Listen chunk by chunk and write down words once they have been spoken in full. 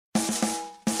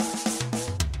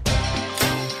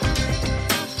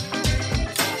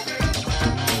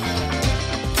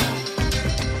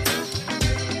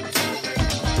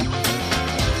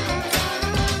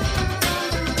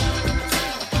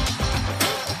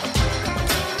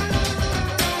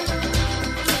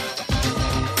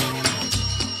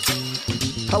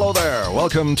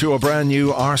Welcome to a brand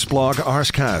new Arsblog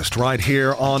Arscast right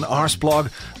here on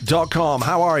arsblog.com.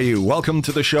 How are you? Welcome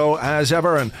to the show as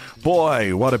ever, and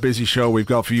boy, what a busy show we've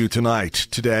got for you tonight.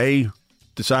 Today,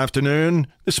 this afternoon,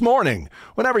 this morning,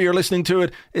 whenever you're listening to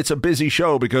it, it's a busy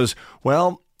show because,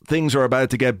 well, things are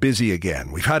about to get busy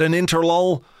again. We've had an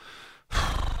interlull.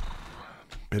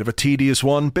 Bit of a tedious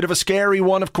one, bit of a scary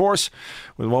one, of course,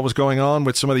 with what was going on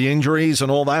with some of the injuries and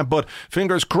all that, but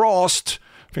fingers crossed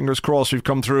we've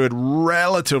come through it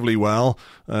relatively well,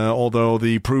 although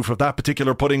the proof of that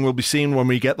particular pudding will be seen when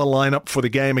we get the lineup for the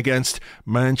game against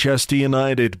Manchester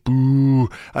United. Boo!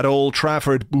 At Old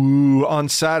Trafford. Boo! On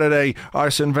Saturday,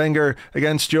 Arsene Wenger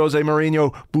against Jose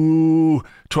Mourinho. Boo!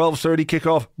 12:30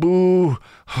 kickoff. Boo!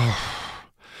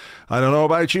 I don't know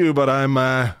about you, but I'm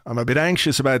a bit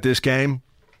anxious about this game.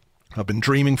 I've been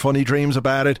dreaming funny dreams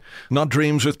about it. Not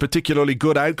dreams with particularly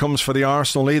good outcomes for the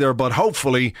Arsenal either, but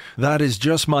hopefully that is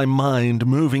just my mind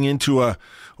moving into a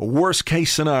worst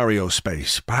case scenario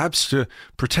space. Perhaps to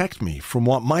protect me from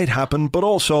what might happen, but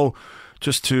also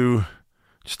just to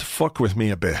fuck with me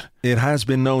a bit. It has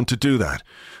been known to do that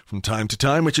from time to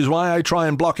time, which is why I try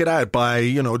and block it out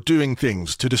by, doing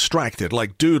things to distract it,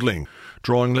 like doodling,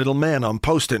 drawing little men on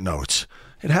post-it notes.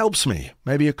 It helps me.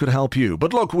 Maybe it could help you.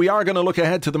 But look, we are going to look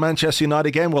ahead to the Manchester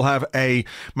United game. We'll have a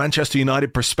Manchester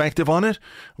United perspective on it.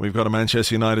 We've got a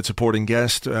Manchester United supporting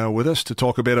guest with us to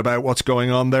talk a bit about what's going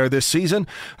on there this season.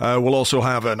 We'll also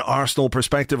have an Arsenal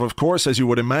perspective, of course, as you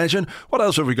would imagine. What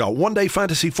else have we got? One day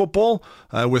fantasy football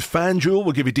with FanDuel.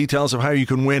 We'll give you details of how you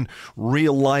can win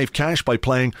real live cash by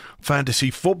playing fantasy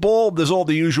football. There's all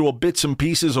the usual bits and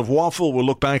pieces of waffle. We'll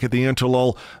look back at the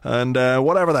interlull and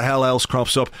whatever the hell else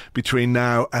crops up between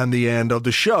now and the end of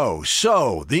the show.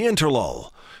 So, the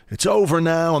interlull. It's over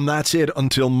now, and that's it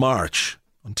until March.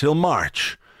 Until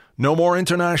March. No more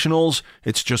internationals.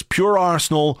 It's just pure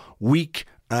Arsenal week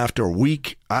after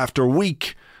week after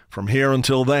week from here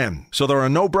until then. So there are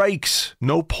no breaks,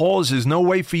 no pauses, no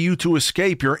way for you to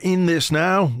escape. You're in this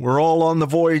now. We're all on the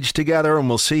voyage together, and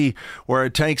we'll see where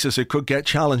it takes us. It could get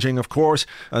challenging, of course,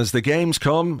 as the games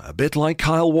come, a bit like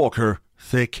Kyle Walker,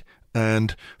 thick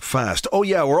and fast. Oh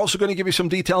yeah, we're also going to give you some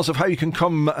details of how you can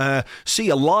come see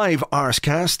a live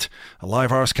Arscast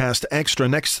extra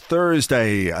next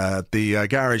Thursday at the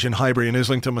garage in Highbury in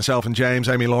Islington. Myself and James,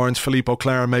 Amy Lawrence, Philippe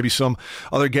O'Clair, and maybe some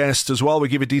other guests as well. We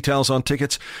give you details on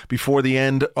tickets before the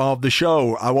end of the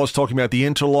show. I was talking about the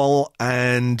interlull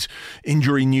and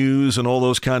injury news and all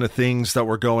those kind of things that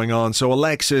were going on. So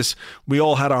Alexis, we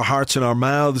all had our hearts in our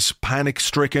mouths,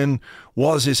 panic-stricken.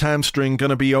 Was his hamstring going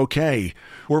to be okay?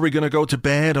 Were we going to go to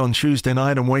bed on Tuesday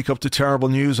night and wake up to terrible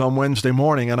news on Wednesday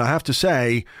morning? And I have to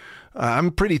say, I'm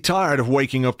pretty tired of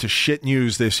waking up to shit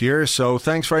news this year. So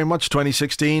thanks very much,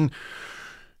 2016.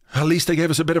 At least they gave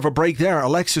us a bit of a break there.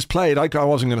 Alexis played. I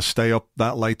wasn't going to stay up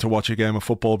that late to watch a game of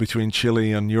football between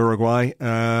Chile and Uruguay.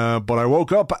 But I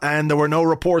woke up and there were no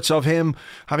reports of him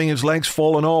having his legs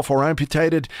fallen off or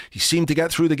amputated. He seemed to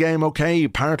get through the game okay. He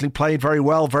apparently played very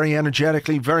well, very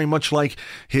energetically, very much like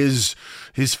his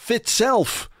fit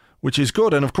self, which is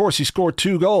good. And of course, he scored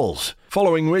 2 goals.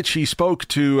 Following which he spoke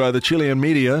to the Chilean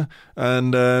media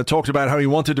and talked about how he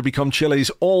wanted to become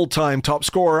Chile's all-time top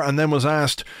scorer, and then was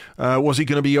asked, was he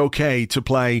going to be okay to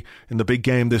play in the big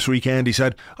game this weekend? He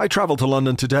said, I travelled to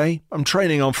London today. I'm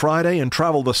training on Friday and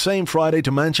travel the same Friday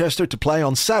to Manchester to play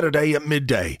on Saturday at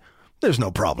midday. There's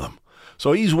no problem.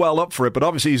 So he's well up for it, but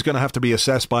obviously he's going to have to be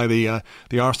assessed by the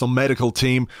Arsenal medical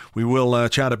team. We will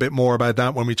chat a bit more about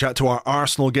that when we chat to our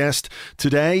Arsenal guest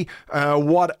today.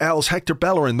 What else? Hector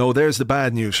Bellerin, though, there's the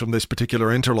bad news from this particular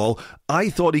interlull.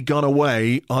 I thought he'd gone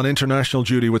away on international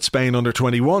duty with Spain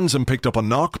under-21s and picked up a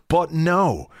knock, but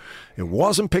no. It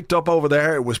wasn't picked up over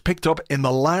there. It was picked up in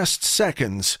the last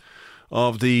seconds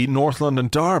of the North London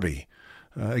derby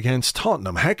against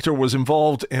Tottenham. Hector was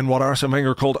involved in what Arsene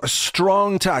Wenger called a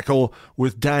strong tackle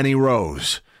with Danny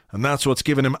Rose. And that's what's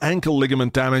given him ankle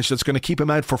ligament damage that's going to keep him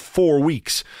out for 4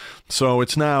 weeks. So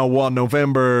it's now,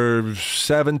 November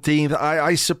 17th?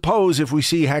 I suppose if we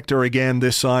see Hector again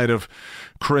this side of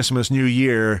Christmas, New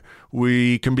Year,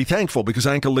 we can be thankful because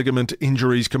ankle ligament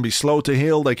injuries can be slow to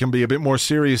heal. They can be a bit more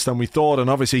serious than we thought. And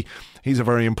obviously, he's a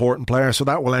very important player. So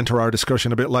that will enter our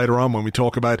discussion a bit later on when we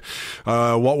talk about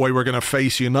what way we're going to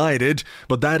face United.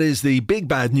 But that is the big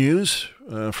bad news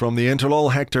from the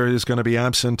interlull. Hector is going to be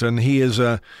absent, and he's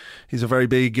a very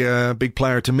big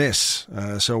player to miss.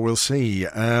 So we'll see.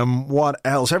 What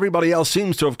else? Everybody else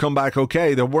seems to have come back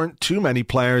okay. There weren't too many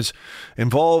players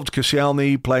involved.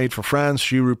 Koscielny played for France.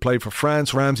 Giroud played for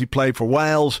France, Ramsey played for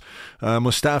Wales,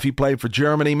 Mustafi played for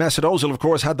Germany. Mesut Ozil, of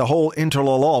course, had the whole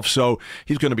interlull off, so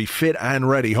he's going to be fit and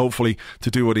ready, hopefully, to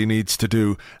do what he needs to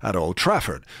do at Old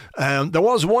Trafford. There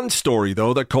was one story,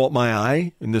 though, that caught my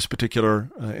eye in this particular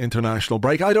international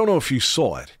break. I don't know if you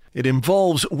saw it. It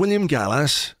involves William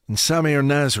Gallas and Samir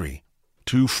Nasri,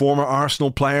 two former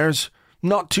Arsenal players,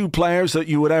 not two players that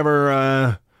you would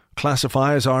ever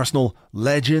classify as Arsenal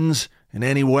legends in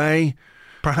any way.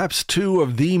 Perhaps two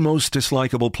of the most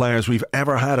dislikable players we've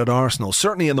ever had at Arsenal,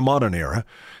 certainly in the modern era,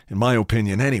 in my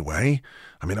opinion anyway.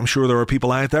 I mean, I'm sure there are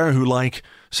people out there who like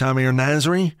Samir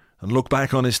Nasri and look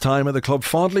back on his time at the club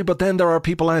fondly, but then there are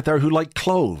people out there who like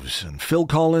cloves and Phil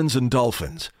Collins and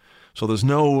dolphins. So there's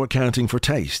no accounting for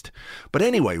taste. But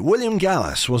anyway, William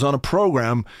Gallas was on a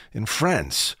programme in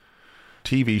France,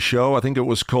 TV show, I think it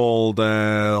was called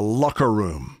Locker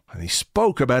Room, and he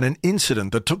spoke about an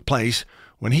incident that took place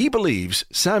when he believes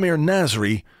Samir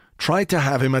Nasri tried to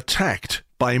have him attacked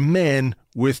by men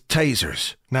with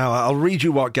tasers. Now, I'll read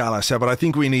you what Gallas said, but I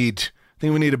think we need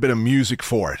a bit of music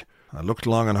for it. I looked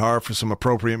long and hard for some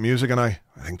appropriate music, and I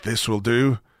think this will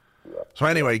do. So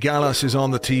anyway, Gallas is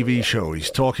on the TV show.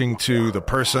 He's talking to the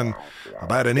person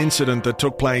about an incident that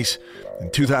took place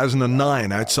in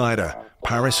 2009 outside a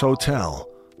Paris hotel.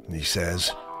 And he says,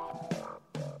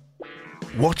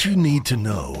 "What you need to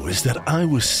know is that I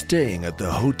was staying at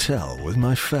the hotel with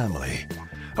my family.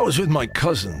 I was with my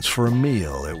cousins for a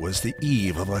meal. It was the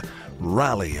eve of a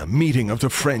rally, a meeting of the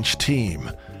French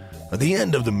team. At the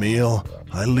end of the meal,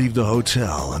 I leave the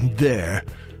hotel, and there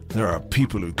are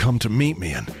people who come to meet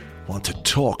me and want to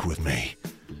talk with me.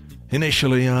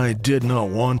 Initially, I did not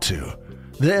want to.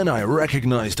 Then I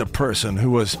recognized a person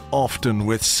who was often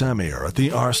with Samir at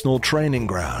the Arsenal training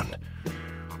ground.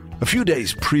 A few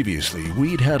days previously,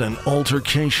 we'd had an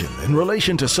altercation in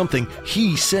relation to something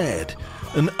he said,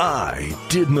 and I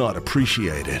did not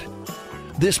appreciate it.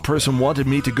 This person wanted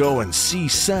me to go and see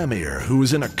Samir, who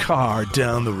was in a car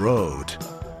down the road.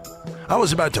 I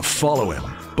was about to follow him,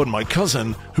 but my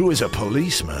cousin, who is a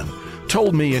policeman,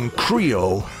 told me in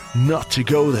Creole not to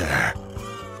go there.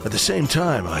 At the same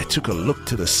time, I took a look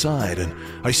to the side and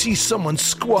I see someone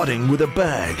squatting with a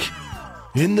bag.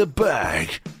 In the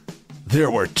bag,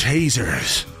 there were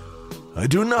tasers. I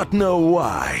do not know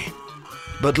why,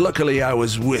 but luckily I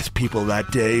was with people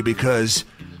that day because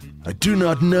I do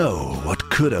not know what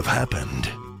could have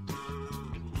happened."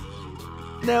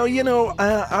 Now, you know,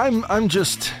 I'm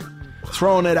just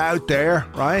throwing it out there,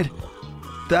 right?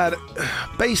 That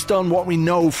based on what we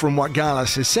know from what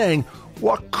Gallas is saying,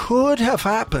 what could have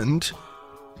happened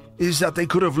is that they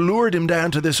could have lured him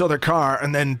down to this other car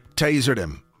and then tasered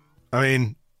him. I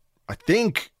mean, I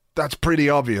think that's pretty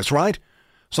obvious, right?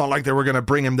 It's not like they were going to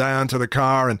bring him down to the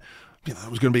car and there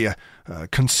was going to be a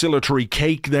conciliatory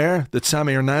cake there that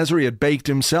Samir Nasri had baked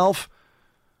himself.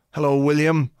 "Hello,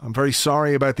 William. I'm very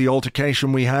sorry about the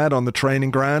altercation we had on the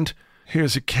training ground.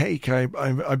 Here's a cake.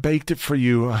 I baked it for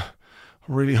you. I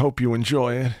really hope you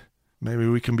enjoy it. Maybe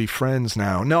we can be friends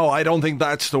now." No, I don't think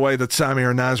that's the way that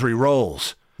Samir Nasri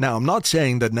rolls. Now, I'm not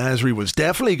saying that Nasri was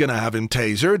definitely going to have him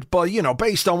tasered, but, you know,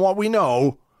 based on what we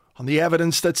know, on the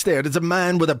evidence that's there's a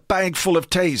man with a bag full of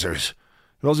tasers.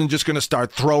 He wasn't just going to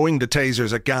start throwing the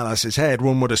tasers at Gallas's head.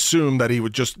 One would assume that he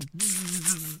would just,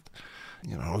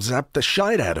 zap the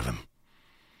shite out of him.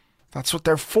 That's what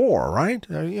they're for, right?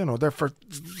 They're for...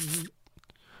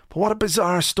 But what a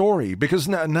bizarre story, because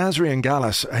Nasri and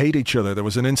Gallas hate each other. There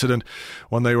was an incident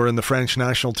when they were in the French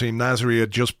national team. Nasri had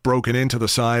just broken into the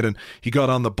side and he got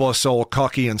on the bus all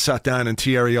cocky and sat down in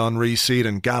Thierry Henry's seat,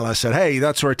 and Gallas said, "Hey,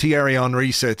 that's where Thierry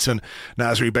Henry sits," and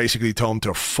Nasri basically told him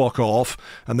to fuck off,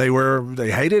 and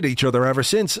they hated each other ever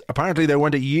since. Apparently they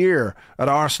went a year at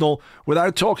Arsenal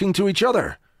without talking to each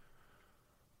other.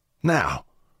 Now,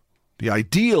 the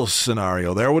ideal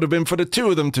scenario there would have been for the two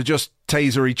of them to just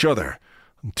taser each other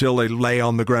until they lay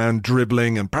on the ground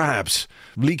dribbling and perhaps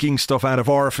leaking stuff out of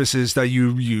orifices that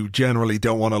you generally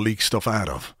don't want to leak stuff out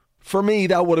of. For me,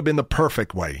 that would have been the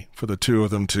perfect way for the two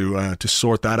of them to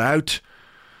sort that out.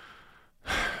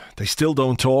 They still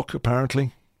don't talk,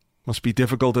 apparently. Must be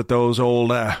difficult at those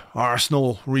old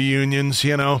Arsenal reunions,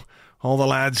 All the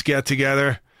lads get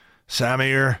together.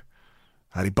 Samir,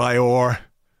 Adebayor,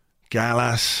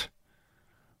 Gallas,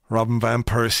 Robin van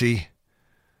Persie.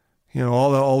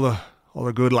 All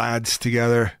the good lads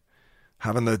together,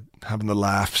 having the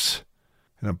laughs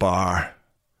in a bar,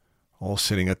 all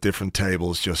sitting at different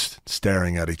tables, just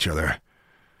staring at each other.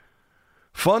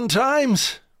 Fun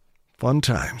times.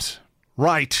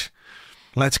 Right.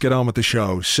 Let's get on with the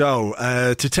show. So,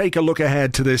 to take a look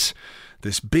ahead to this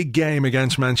big game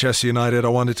against Manchester United, I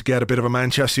wanted to get a bit of a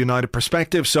Manchester United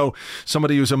perspective. So,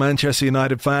 somebody who's a Manchester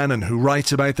United fan and who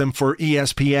writes about them for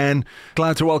ESPN.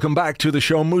 Glad to welcome back to the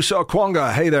show Musa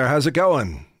Okwonga. Hey there, how's it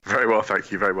going? Very well, thank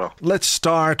you, very well. Let's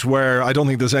start where I don't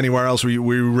think there's anywhere else we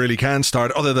really can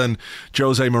start other than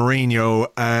Jose Mourinho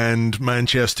and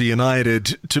Manchester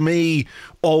United. To me,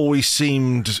 always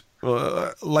seemed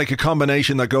like a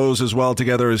combination that goes as well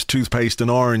together as toothpaste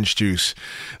and orange juice.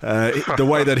 The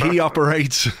way that he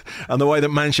operates and the way that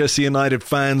Manchester United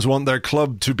fans want their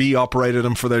club to be operated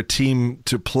and for their team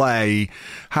to play.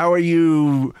 How are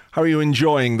you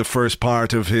enjoying the first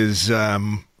part of his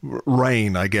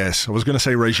reign, I guess? I was going to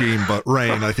say regime, but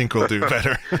reign I think will do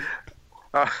better.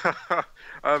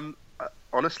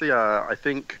 Honestly, I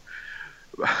think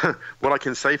what I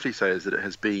can safely say is that it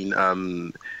has been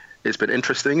it's been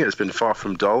interesting. It's been far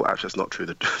from dull. Actually, that's not true.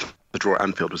 The draw at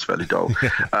Anfield was fairly dull.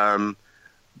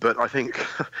 But I think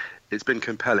it's been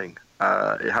compelling.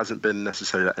 It hasn't been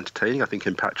necessarily that entertaining. I think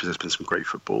in patches there's been some great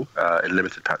football, in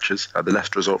limited patches. The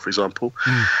Leicester result, for example.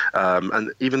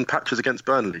 And even patches against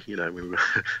Burnley. You know, we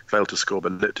failed to score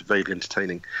but looked vaguely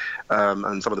entertaining.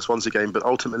 And some of the Swansea game. But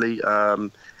ultimately,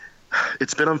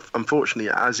 it's been,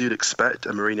 unfortunately, as you'd expect, a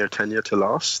Mourinho tenure to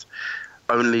last.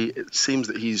 Only it seems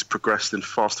that he's progressed and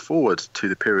fast forward to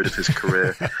the period of his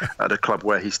career at a club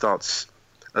where he starts,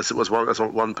 as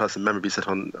one person memorably said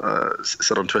on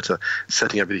Twitter,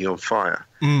 setting everything on fire.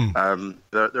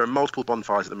 There are multiple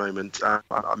bonfires at the moment.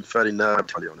 I'm fairly nerved,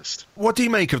 to be honest. What do you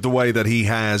make of the way that he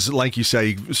has, like you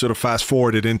say, sort of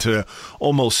fast-forwarded into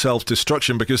almost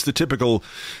self-destruction? Because the typical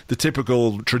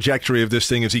trajectory of this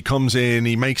thing is he comes in,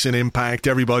 he makes an impact,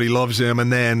 everybody loves him,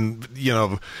 and then,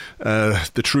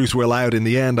 the truth will out in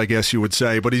the end, I guess you would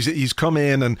say. But he's come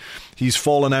in and he's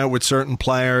fallen out with certain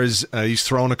players. He's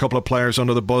thrown a couple of players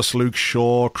under the bus, Luke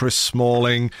Shaw, Chris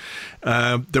Smalling.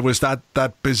 There was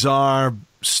that bizarre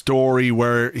story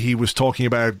where he was talking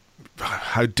about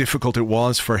how difficult it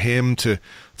was for him to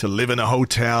live in a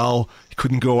hotel. He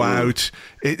couldn't go out.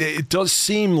 It does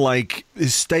seem like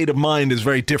his state of mind is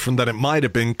very different than it might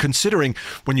have been, considering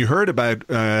when you heard about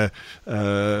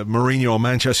Mourinho and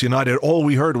Manchester United, all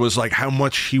we heard was like how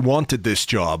much he wanted this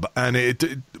job, and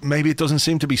maybe it doesn't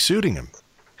seem to be suiting him.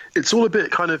 It's all a bit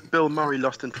kind of Bill Murray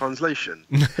lost in translation.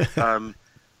 With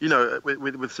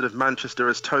sort of Manchester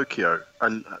as Tokyo,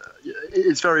 and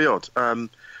it's very odd.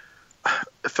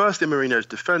 First, in Mourinho's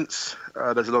defence,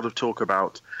 there's a lot of talk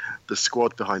about the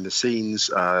squad behind the scenes,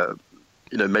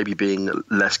 maybe being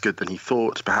less good than he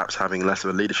thought, perhaps having less of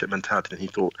a leadership mentality than he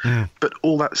thought. But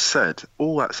all that said,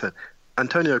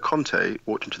 Antonio Conte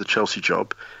walked into the Chelsea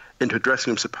job, into a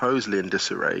dressing room supposedly in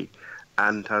disarray,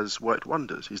 and has worked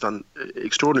wonders. He's done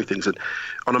extraordinary things, and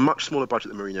on a much smaller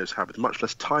budget than Mourinho's had, with much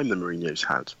less time than Mourinho's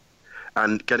had,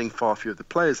 and getting far fewer of the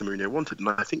players than Mourinho wanted. And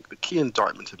I think the key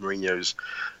indictment of Mourinho's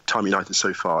time at United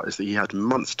so far is that he had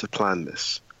months to plan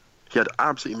this. He had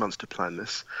absolutely months to plan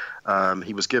this.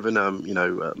 He was given,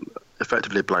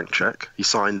 effectively a blank check. He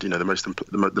signed,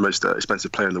 the most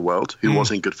expensive player in the world, who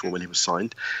was in good form when he was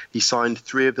signed. He signed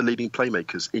 3 of the leading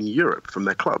playmakers in Europe from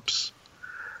their clubs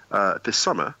this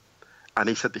summer. And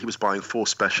he said that he was buying 4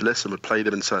 specialists and would play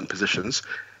them in certain positions.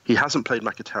 He hasn't played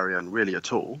Mkhitaryan really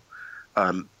at all.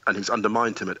 And he's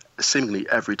undermined him at seemingly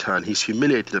every turn. He's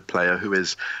humiliated a player who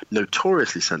is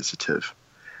notoriously sensitive,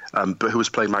 but who was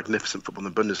playing magnificent football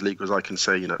in the Bundesliga, as I can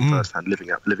say, firsthand, living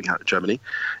out in Germany.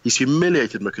 He's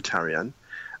humiliated Mkhitaryan.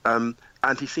 And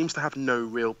he seems to have no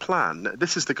real plan.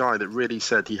 This is the guy that really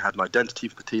said he had an identity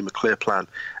for the team, a clear plan.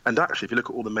 And actually, if you look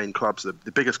at all the main clubs,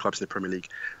 the biggest clubs in the Premier League,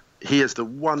 he's the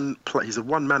one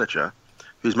manager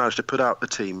who's managed to put out the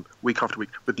team week after week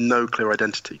with no clear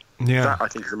identity. Yeah. That, I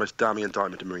think, is the most damning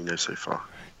indictment of Mourinho so far.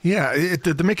 Yeah,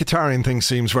 the Mkhitaryan thing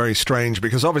seems very strange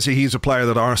because obviously he's a player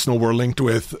that Arsenal were linked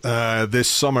with this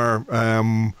summer.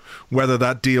 Whether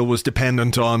that deal was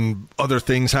dependent on other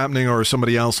things happening or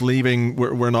somebody else leaving,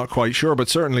 we're not quite sure. But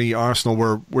certainly Arsenal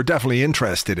were definitely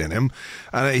interested in him.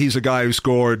 And he's a guy who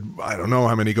scored, I don't know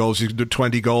how many goals. He did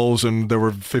 20 goals and there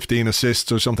were 15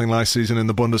 assists or something last season in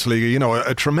the Bundesliga.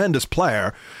 A tremendous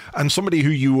player and somebody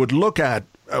who you would look at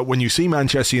when you see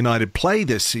Manchester United play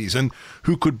this season,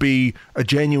 who could be a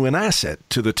genuine asset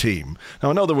to the team.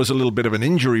 Now, I know there was a little bit of an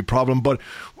injury problem, but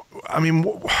I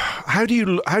mean, how do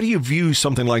you view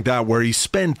something like that where he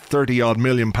spent 30-odd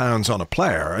million pounds on a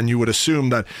player, and you would assume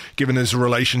that, given his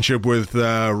relationship with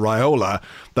Raiola,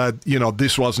 that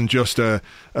this wasn't just a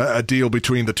deal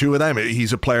between the two of them.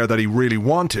 He's a player that he really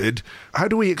wanted. How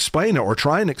do we explain it or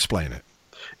try and explain it?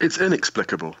 It's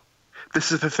inexplicable.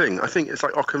 This is the thing. I think it's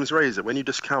like Occam's razor. When you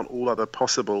discount all other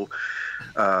possibilities,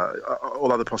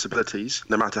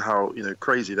 no matter how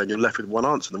crazy, then you're left with one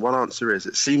answer. And the one answer is,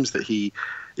 it seems that he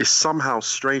is somehow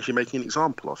strangely making an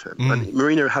example of him. And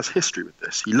Mourinho has history with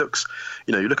this. He looks,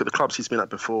 you look at the clubs he's been at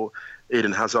before: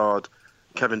 Eden Hazard,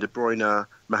 Kevin De Bruyne,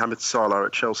 Mohamed Salah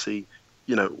at Chelsea.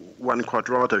 Juan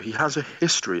Cuadrado. He has a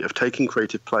history of taking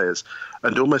creative players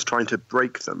and almost trying to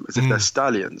break them as if they're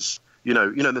stallions. They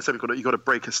say you've got to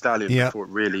break a stallion before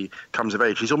it really comes of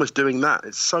age. He's almost doing that.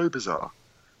 It's so bizarre.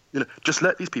 Just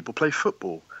let these people play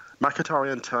football.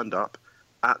 Mkhitaryan turned up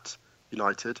at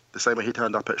United the same way he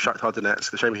turned up at Shakhtar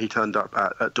Donetsk, the same way he turned up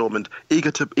at Dortmund,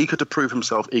 eager to prove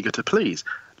himself, eager to please.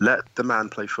 Let the man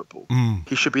play football.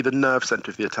 He should be the nerve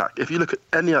centre of the attack. If you look at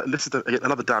and this is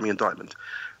another damning indictment,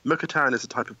 Mkhitaryan is the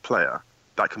type of player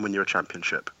that can win you a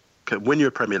championship, can win you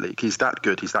a Premier League. He's that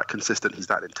good, he's that consistent, he's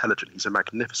that intelligent, he's a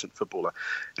magnificent footballer.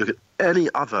 You look at any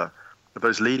other of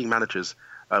those leading managers,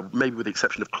 maybe with the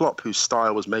exception of Klopp, whose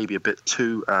style was maybe a bit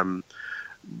too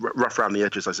rough around the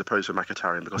edges, I suppose, for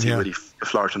Mkhitaryan, because he really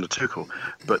flourished under Tuchel.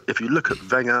 But if you look at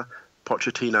Wenger,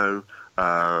 Pochettino,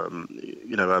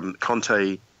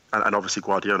 Conte, and obviously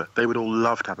Guardiola, they would all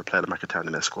love to have a player like Mkhitaryan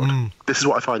in their squad. This is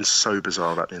what I find so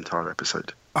bizarre about the entire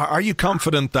episode. Are you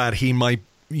confident that he might,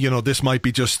 this might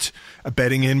be just a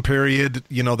bedding in period,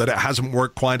 that it hasn't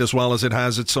worked quite as well as it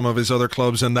has at some of his other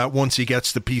clubs, and that once he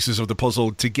gets the pieces of the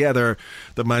puzzle together,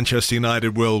 that Manchester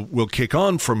United will kick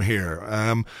on from here?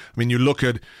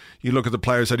 You look at the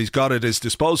players that he's got at his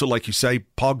disposal, like you say,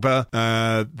 Pogba,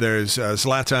 there's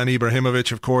Zlatan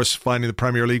Ibrahimovic, of course, finding the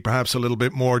Premier League perhaps a little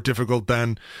bit more difficult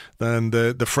than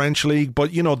the French league.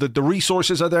 But, the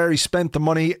resources are there. He spent the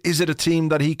money. Is it a team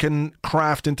that he can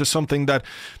craft into something that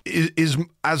is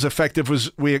as effective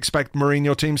as we expect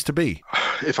Mourinho teams to be?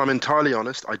 If I'm entirely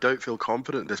honest, I don't feel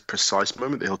confident at this precise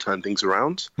moment that he'll turn things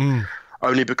around.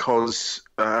 Only because,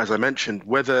 as I mentioned,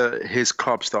 whether his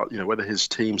club whether his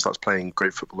team starts playing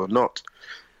great football or not,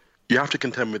 you have to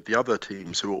contend with the other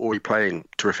teams who are already playing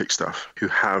terrific stuff, who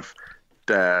have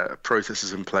their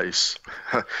processes in place,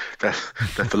 their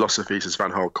philosophies, as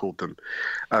Van Gaal called them.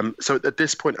 So at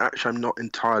this point, actually, I'm not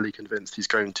entirely convinced he's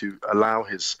going to allow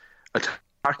his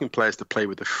attacking players to play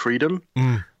with the freedom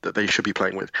that they should be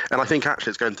playing with. And I think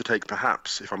actually it's going to take,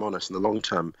 perhaps, if I'm honest, in the long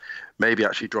term, maybe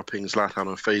actually dropping Zlatan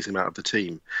or phasing him out of the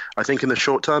team. I think in the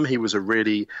short term, he was a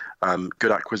really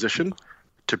good acquisition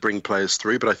to bring players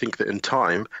through, but I think that in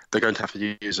time they're going to have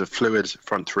to use a fluid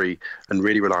front three and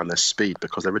really rely on their speed,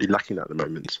 because they're really lacking that at the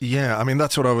moment. Yeah,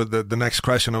 that's what the next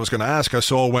question I was going to ask. I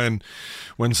saw when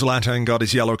Zlatan got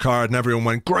his yellow card and everyone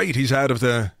went, great, he's out of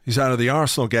the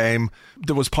Arsenal game.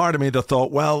 There was part of me that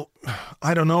thought, well,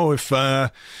 I don't know if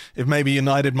maybe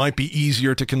United might be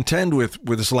easier to contend with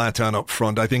Zlatan up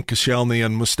front. I think Koscielny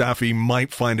and Mustafi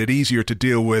might find it easier to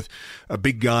deal with a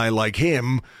big guy like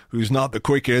him, who's not the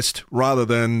quickest, rather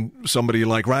than somebody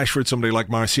like Rashford, somebody like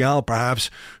Martial,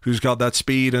 perhaps, who's got that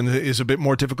speed and is a bit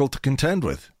more difficult to contend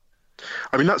with.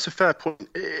 That's a fair point.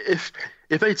 If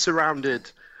they'd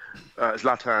surrounded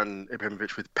Zlatan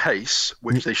Ibrahimovic with pace,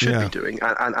 which they should be doing,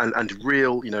 and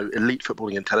real, elite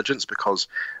footballing intelligence, because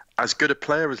as good a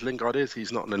player as Lingard is,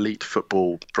 he's not an elite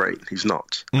football brain. He's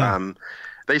not.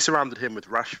 They surrounded him with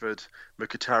Rashford,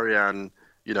 Mkhitaryan,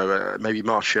 maybe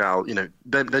Martial.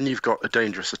 Then you've got a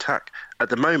dangerous attack. At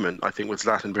the moment, I think with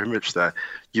Zlatan Ibrahimovic there,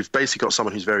 you've basically got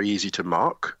someone who's very easy to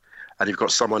mark, and you've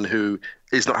got someone who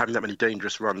is not having that many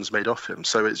dangerous runs made off him.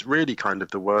 So it's really kind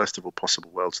of the worst of all possible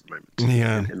worlds at the moment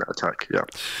in that attack. Yeah.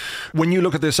 When you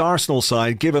look at this Arsenal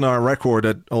side, given our record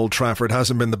at Old Trafford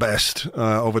hasn't been the best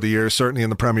over the years, certainly in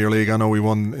the Premier League. I know we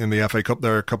won in the FA Cup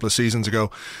there a couple of seasons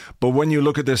ago. But when you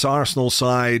look at this Arsenal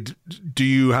side, do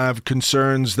you have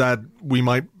concerns that we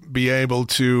might be able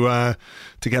to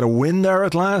get a win there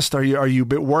at last? Are you a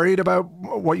bit worried about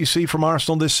what you see from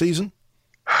Arsenal this season?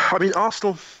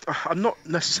 Arsenal, I'm not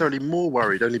necessarily more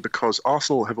worried, only because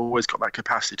Arsenal have always got that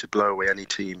capacity to blow away any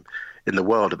team in the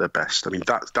world at their best.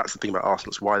 That's the thing about Arsenal.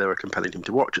 It's why they're a compelling team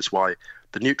to watch. It's why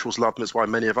the neutrals love them. It's why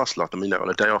many of us love them. On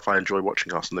a day off, I enjoy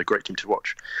watching Arsenal. They're a great team to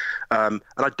watch. And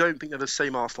I don't think they're the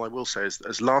same Arsenal, I will say,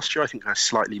 as last year. I think they're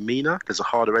slightly meaner. There's a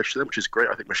harder edge to them, which is great.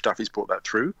 I think Mustafi's brought that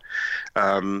through.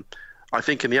 I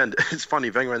think in the end, it's funny,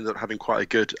 Wenger ended up having quite a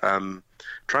good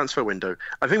transfer window.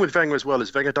 I think with Wenger as well,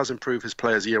 is Wenger does improve his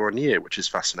players year on year, which is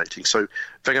fascinating. So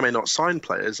Wenger may not sign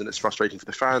players, and it's frustrating for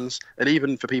the fans, and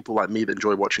even for people like me that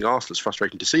enjoy watching Arsenal, it's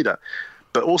frustrating to see that.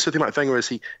 But also the thing about Wenger is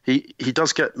he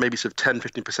does get maybe sort of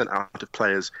 10-15% out of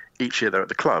players each year they're at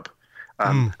the club.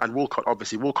 And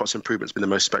Walcott's improvement's been the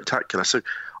most spectacular. So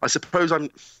I suppose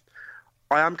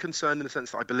I am concerned in the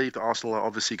sense that I believe that Arsenal are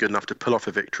obviously good enough to pull off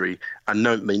a victory and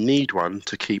know they need one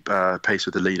to keep pace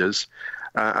with the leaders.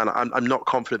 And I'm not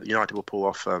confident that United will pull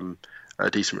off a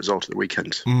decent result at the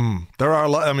weekend. There are a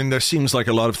lot. I mean, there seems like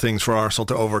a lot of things for Arsenal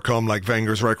to overcome, like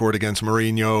Wenger's record against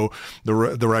Mourinho,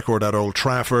 the record at Old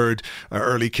Trafford,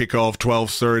 early kickoff,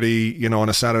 12:30, on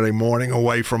a Saturday morning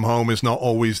away from home is not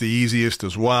always the easiest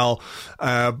as well.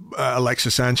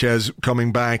 Alexis Sanchez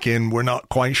coming back in, we're not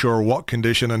quite sure what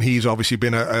condition, and he's obviously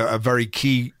been a very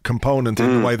key component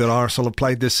in the way that Arsenal have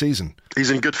played this season. He's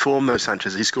in good form though,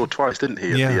 Sanchez. He scored twice, didn't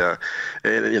he, in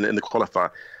the qualifier?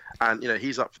 And,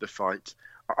 he's up for the fight.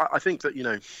 I think that,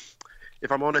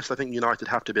 if I'm honest, I think United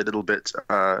have to be a little bit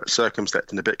circumspect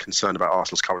and a bit concerned about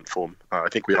Arsenal's current form. I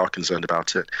think we are concerned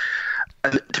about it.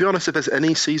 And to be honest, if there's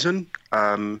any season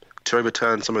to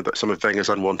overturn some of Wenger's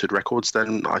unwanted records,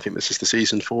 then I think this is the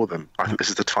season for them. I think this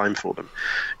is the time for them.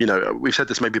 We've said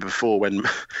this maybe before when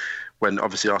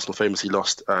obviously Arsenal famously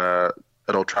lost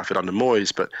at Old Trafford under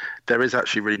Moyes, but there is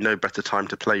actually really no better time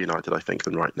to play United, I think,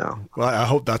 than right now. Well, I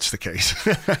hope that's the case.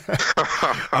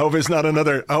 I hope it's not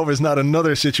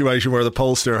another situation where the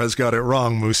pollster has got it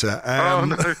wrong, Musa. Oh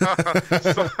no,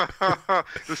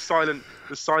 the silent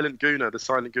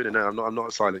gooner. No, I'm not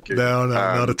a silent gooner. No,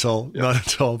 not at all, not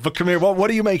at all. But come here, what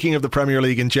are you making of the Premier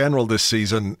League in general this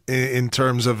season in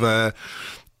terms of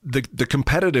the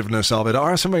competitiveness of it?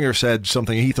 Arsene Wenger said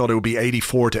something. He thought it would be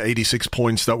 84 to 86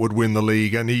 points that would win the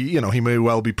league, and he may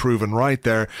well be proven right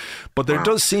there. But there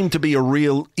does seem to be a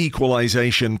real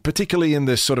equalisation, particularly in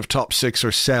this sort of top 6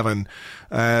 or 7.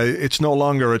 It's no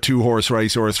longer a 2-horse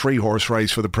race or a 3-horse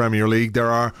race for the Premier League. There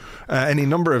are any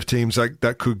number of teams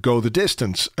that could go the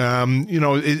distance.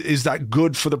 Is that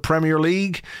good for the Premier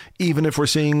League, even if we're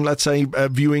seeing, let's say,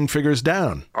 viewing figures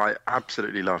down? I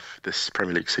absolutely love this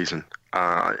Premier League season.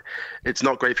 It's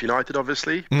not great for United,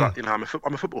 obviously, but I'm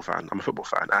a football fan.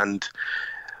 And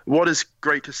what is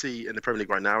great to see in the Premier League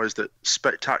right now is that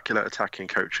spectacular attacking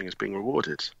coaching is being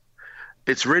rewarded.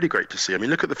 It's really great to see. I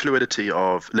mean, look at the fluidity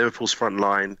of Liverpool's front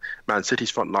line, Man City's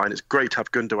front line. It's great to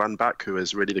have Gundogan back, who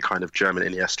is really the kind of German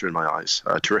Iniesta in my eyes.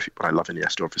 Terrific, but I love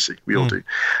Iniesta, obviously. We all do.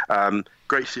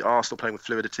 Great to see Arsenal playing with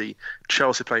fluidity,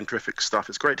 Chelsea playing terrific stuff.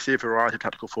 It's great to see a variety of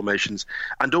tactical formations,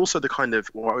 and also the kind of,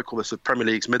 what we call this, the Premier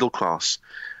League's middle class.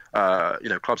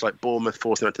 Clubs like Bournemouth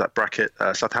forcing them into that bracket,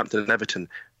 Southampton and Everton.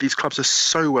 These clubs are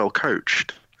so well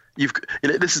coached.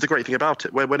 This is the great thing about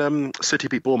it. When City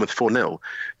beat Bournemouth 4-0,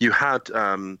 you had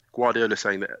Guardiola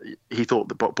saying that he thought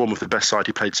that Bournemouth were the best side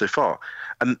he played so far.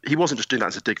 And he wasn't just doing that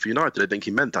as a dig for United. I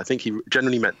think he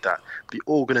genuinely meant that the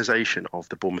organisation of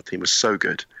the Bournemouth team was so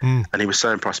good, and he was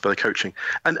so impressed by the coaching.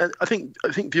 And I think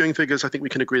viewing figures, I think we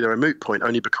can agree they're a moot point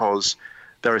only because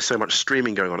there is so much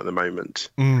streaming going on at the moment.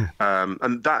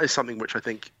 And that is something which I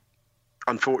think,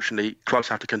 unfortunately, clubs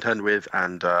have to contend with,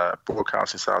 and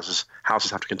broadcasting houses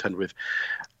have to contend with.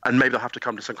 And maybe they'll have to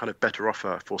come to some kind of better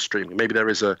offer for streaming. Maybe there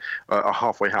is a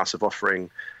halfway house of offering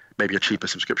maybe a cheaper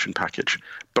subscription package.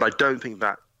 But I don't think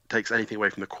that takes anything away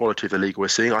from the quality of the league we're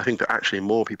seeing. I think that actually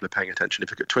more people are paying attention. If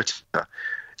you look at Twitter,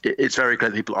 it's very clear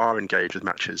that people are engaged with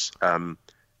matches,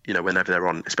 whenever they're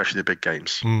on, especially the big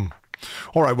games.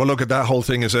 All right, well, look, at that whole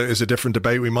thing is a different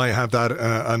debate. We might have that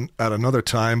at another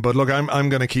time. But look, I'm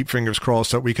going to keep fingers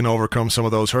crossed that we can overcome some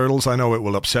of those hurdles. I know it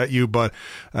will upset you, but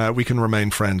we can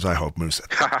remain friends, I hope, Musa.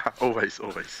 Always.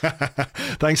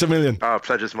 Thanks a million.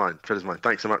 Pleasure's mine.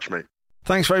 Thanks so much, mate.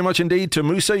 Thanks very much indeed to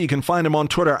Musa. You can find him on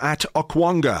Twitter at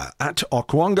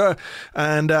Okwonga.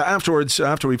 And afterwards,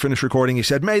 after we finished recording, he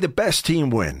said, "May the best team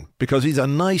win," because he's a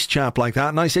nice chap like that.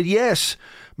 And I said, yes,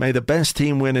 may the best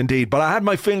team win indeed. But I had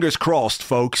my fingers crossed,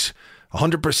 folks,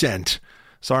 100%.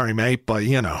 Sorry, mate, but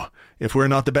if we're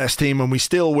not the best team and we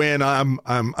still win, I'm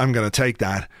going to take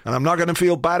that. And I'm not going to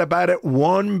feel bad about it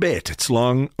one bit. It's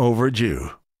long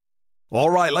overdue. All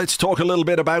right, let's talk a little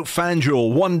bit about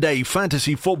FanDuel. One-day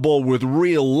fantasy football with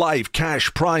real-life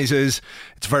cash prizes.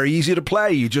 It's very easy to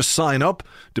play. You just sign up,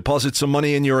 deposit some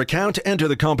money in your account, enter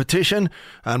the competition,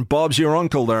 and Bob's your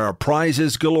uncle. There are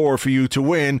prizes galore for you to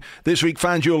win. This week,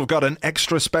 FanDuel have got an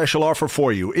extra special offer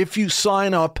for you. If you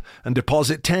sign up and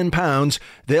deposit £10,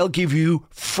 they'll give you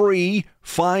free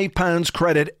 £5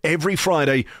 credit every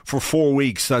Friday for 4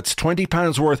 weeks. That's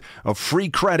 £20 worth of free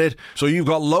credit. So you've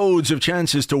got loads of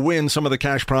chances to win some of the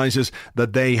cash prizes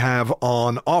that they have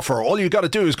on offer. All you've got to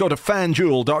do is go to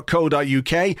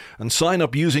fanduel.co.uk and sign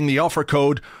up using the offer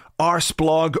code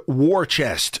Arsblog War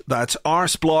Chest. That's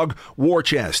Arsblog War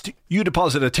Chest. You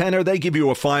deposit a tenner, they give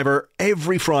you a fiver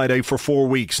every Friday for 4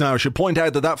 weeks. Now, I should point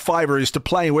out that fiver is to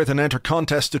play with and enter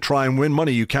contests to try and win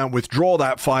money. You can't withdraw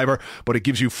that fiver, but it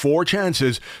gives you 4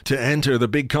 chances to enter the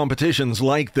big competitions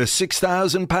like the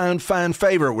 £6,000 fan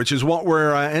favourite, which is what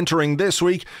we're entering this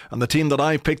week. And the team that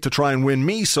I've picked to try and win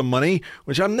me some money,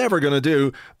 which I'm never going to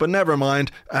do, but never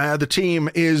mind. The team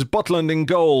is Butland in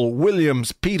goal,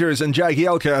 Williams, Peters and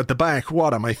Jagielka at the back.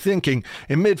 What am I thinking?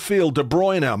 In midfield, De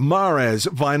Bruyne, Mahrez,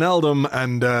 Wijnaldum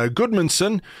and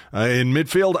Goodmanson in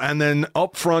midfield, and then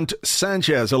up front,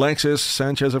 Sanchez, Alexis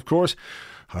Sanchez, of course.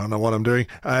 I don't know what I'm doing.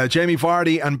 Jamie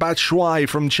Vardy and Batshuayi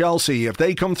from Chelsea. If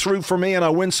they come through for me and I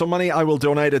win some money, I will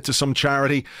donate it to some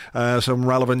charity, some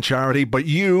relevant charity. But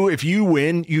if you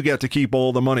win, you get to keep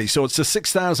all the money. So it's the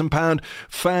 £6,000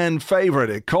 fan favourite.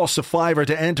 It costs a fiver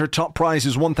to enter. Top prize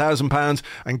is £1,000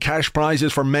 and cash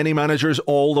prizes for many managers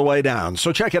all the way down.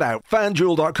 So check it out.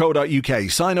 FanDuel.co.uk.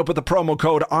 Sign up with the promo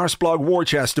code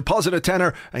ArsblogWarChest. Deposit a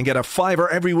tenner and get a fiver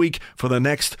every week for the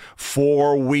next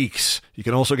 4 weeks. You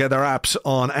can also get their apps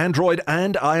on Android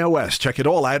and iOS. Check it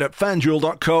all out at fanduel.co.uk.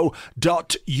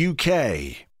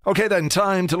 Okay then,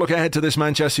 time to look ahead to this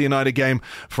Manchester United game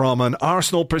from an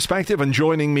Arsenal perspective, and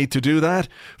joining me to do that,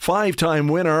 5-time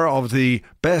winner of the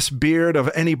best beard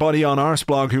of anybody on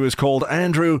Arsblog, who is called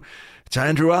Andrew. It's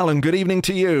Andrew Allen. Good evening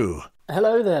to you.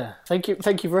 Hello there. Thank you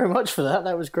very much for that.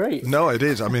 That was great. No, it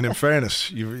is. I mean, in fairness,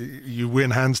 you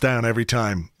win hands down every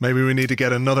time. Maybe we need to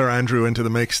get another Andrew into the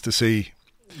mix to see...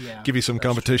 give you some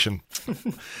competition.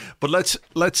 But let's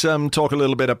talk a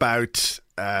little bit about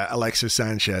Alexis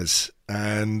Sanchez.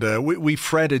 And we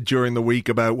fretted during the week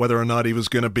about whether or not he was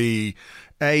going to be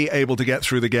able to get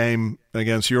through the game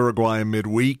against Uruguay in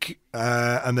midweek,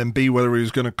 and then B, whether he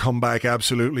was going to come back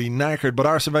absolutely knackered. But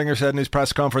Arsene Wenger said in his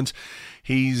press conference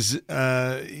he's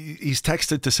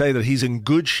texted to say that he's in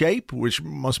good shape, which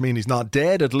must mean he's not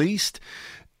dead at least.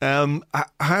 How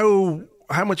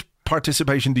much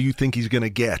participation do you think he's going to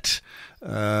get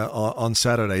on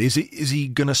Saturday? Is he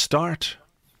going to start?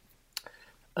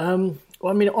 Well,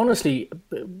 I mean, honestly,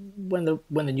 when the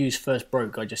news first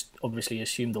broke, I just obviously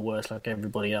assumed the worst, like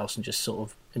everybody else, and just sort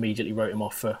of immediately wrote him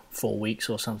off for 4 weeks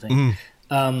or something.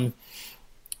 And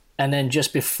then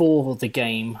just before the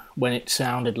game, when it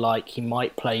sounded like he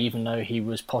might play, even though he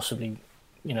was possibly,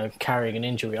 carrying an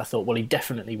injury, I thought, well, he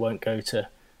definitely won't go to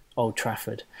Old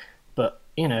Trafford. But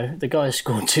the guy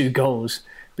scored 2 goals,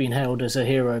 being hailed as a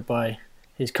hero by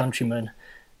his countrymen.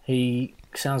 He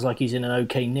sounds like he's in an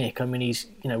okay nick. I mean,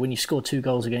 when you score 2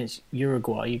 goals against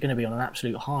Uruguay, you're going to be on an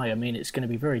absolute high. I mean, it's going to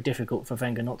be very difficult for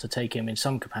Wenger not to take him in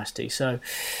some capacity. So,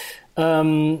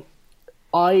 I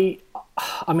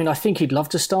think he'd love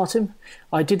to start him.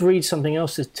 I did read something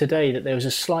else today, that there was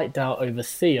a slight doubt over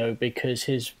Theo because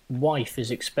his wife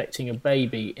is expecting a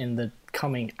baby in the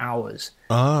coming hours.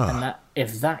 And that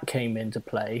if that came into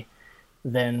play,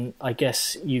 then I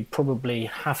guess you'd probably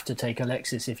have to take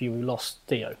Alexis if you lost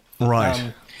Theo.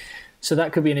 Right. So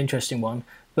that could be an interesting one.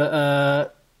 But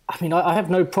I have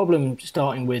no problem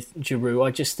starting with Giroud.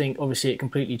 I just think obviously it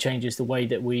completely changes the way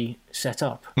that we set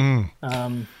up.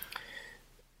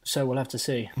 So we'll have to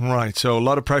see. Right, so a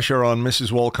lot of pressure on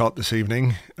Mrs. Walcott this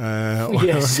evening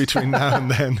between now and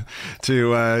then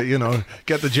to,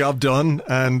 get the job done.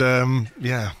 And,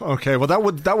 okay. Well, that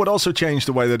would also change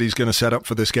the way that he's going to set up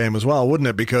for this game as well, wouldn't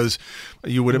it? Because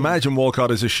you would imagine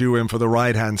Walcott is a shoe-in for the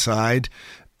right-hand side.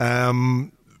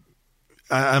 And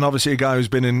obviously a guy who's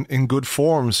been in good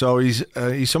form. So he's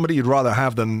somebody you'd rather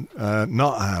have than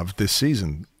not have this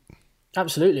season.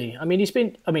 Absolutely. I mean,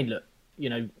 look,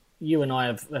 you and I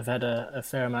have had a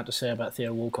fair amount to say about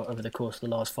Theo Walcott over the course of the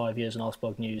last 5 years in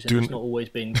Arsblog News, and it's not always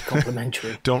been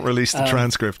complimentary. Don't release the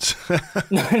transcripts.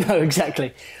 No,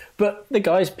 exactly. But the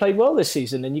guy's played well this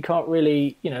season, and you can't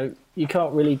really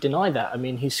deny that. I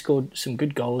mean, he's scored some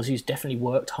good goals. He's definitely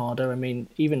worked harder. I mean,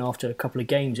 even after a couple of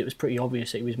games, it was pretty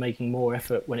obvious that he was making more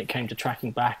effort when it came to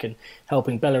tracking back and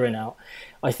helping Bellerin out.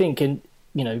 I think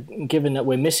given that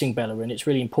we're missing Bellerin, it's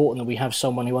really important that we have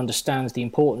someone who understands the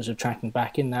importance of tracking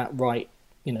back in that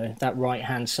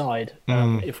right-hand side.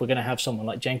 If we're going to have someone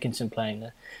like Jenkinson playing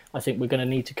there, I think we're going to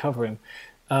need to cover him.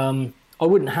 I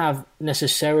wouldn't have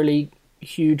necessarily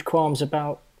huge qualms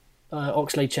about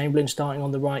Oxlade-Chamberlain starting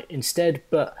on the right instead,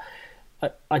 but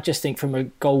I just think from a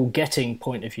goal-getting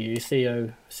point of view,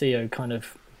 Theo kind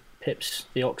of pips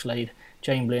the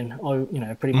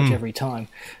Oxlade-Chamberlain, pretty much every time.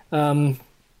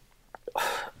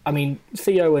 I mean,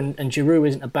 Theo and Giroud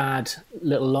isn't a bad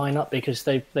little lineup because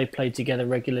they played together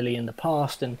regularly in the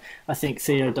past, and I think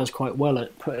Theo does quite well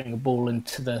at putting a ball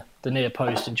into the near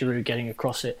post, and Giroud getting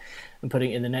across it and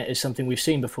putting it in the net is something we've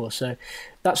seen before. So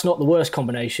that's not the worst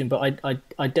combination, but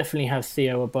I definitely have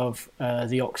Theo above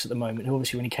the Ox at the moment, who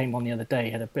obviously when he came on the other day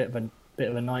had a bit of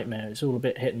a nightmare. It's all a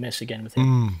bit hit and miss again with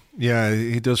him. Yeah,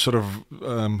 he does sort of,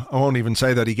 I won't even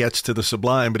say that he gets to the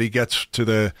sublime, but he gets to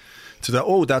the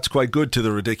oh, that's quite good, to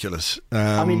the ridiculous.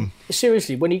 I mean,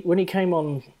 seriously, when he came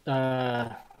on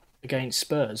against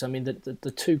Spurs, I mean,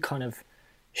 the two kind of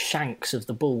shanks of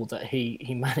the ball that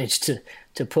he managed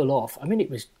to pull off. I mean,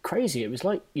 it was crazy. It was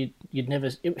like you'd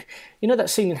never... you know that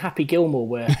scene in Happy Gilmore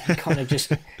where he kind of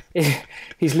just...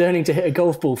 he's learning to hit a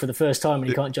golf ball for the first time and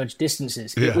he can't judge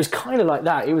distances. Yeah. It was kind of like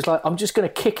that. It was like, I'm just going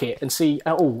to kick it and see,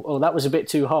 oh, that was a bit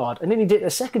too hard. And then he did it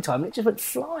a second time and it just went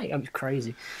flying. It was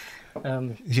crazy.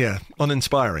 Yeah,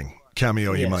 uninspiring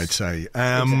cameo, you might say.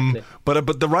 Exactly.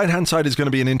 But the right-hand side is going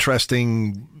to be an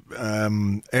interesting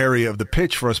area of the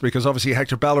pitch for us, because obviously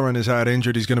Hector Bellerin is out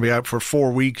injured. He's going to be out for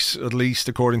 4 weeks at least,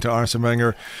 according to Arsene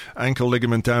Wenger. Ankle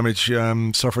ligament damage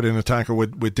suffered in a tackle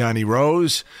with Danny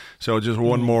Rose. So just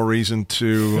one more reason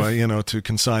to to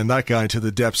consign that guy to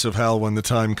the depths of hell when the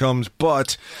time comes.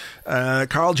 But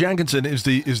Carl Jenkinson is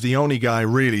the only guy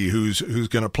really who's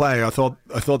going to play. I thought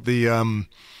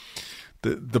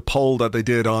the poll that they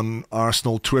did on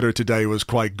Arsenal Twitter today was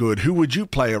quite good. Who would you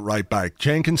play at right back?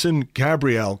 Jenkinson,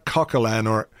 Gabriel, Coquelin,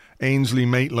 or Ainsley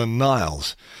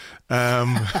Maitland-Niles? Where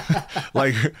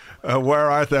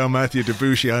art thou, Matthew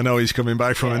Debuchy? I know he's coming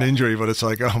back from an injury, but it's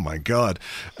like, oh my God.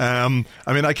 I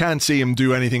mean, I can't see him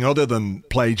do anything other than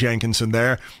play Jenkinson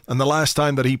there. And the last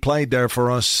time that he played there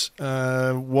for us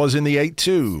was in the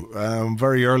 8-2,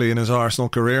 very early in his Arsenal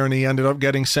career, and he ended up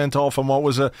getting sent off on what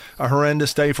was a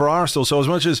horrendous day for Arsenal. So as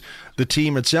much as the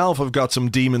team itself have got some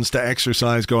demons to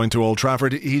exercise going to Old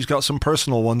Trafford, he's got some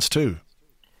personal ones too.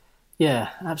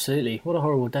 Yeah, absolutely. What a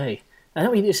horrible day. I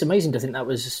mean, it's amazing to think that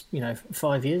was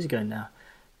 5 years ago now.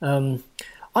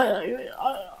 I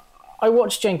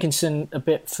watched Jenkinson a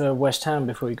bit for West Ham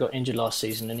before he got injured last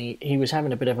season, and he was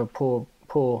having a bit of a poor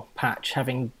patch,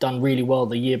 having done really well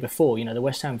the year before. You know, the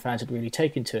West Ham fans had really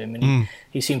taken to him, and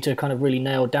he seemed to kind of really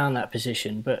nail down that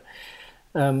position. But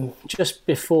just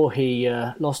before he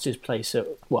lost his place,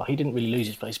 he didn't really lose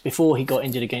his place. Before he got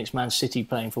injured against Man City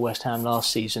playing for West Ham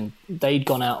last season, they'd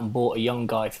gone out and bought a young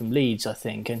guy from Leeds, I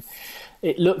think, and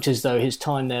it looked as though his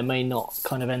time there may not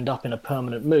kind of end up in a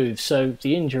permanent move. So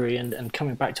the injury and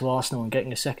coming back to Arsenal and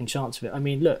getting a second chance of it, I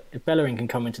mean, look, if Bellerin can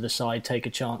come into the side, take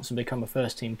a chance and become a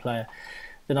first-team player,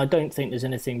 then I don't think there's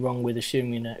anything wrong with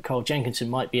assuming that Carl Jenkinson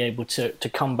might be able to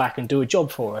come back and do a job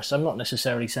for us. I'm not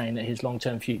necessarily saying that his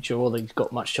long-term future or that he's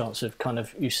got much chance of kind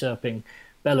of usurping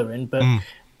Bellerin, but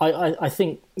I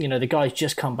think, the guy's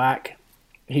just come back.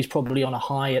 He's probably on a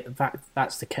high at the fact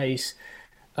that's the case.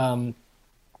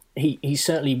 He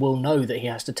certainly will know that he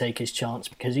has to take his chance,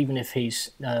 because even if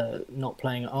he's not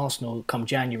playing at Arsenal come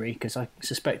January, because I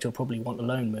suspect he'll probably want a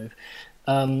loan move,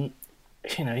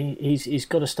 he's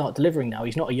got to start delivering now.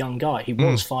 He's not a young guy. He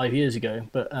was 5 years ago,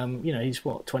 but he's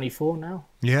 24 now.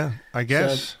 Yeah, I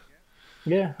guess. So,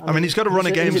 yeah, I mean, he's got to run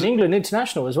a game. He's an England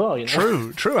international as well.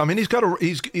 True. I mean, he's got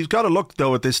to look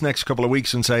though at this next couple of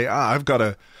weeks and say, I've got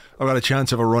a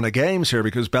chance of a run of games here,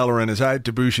 because Bellerin is out,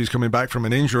 Debuchy's coming back from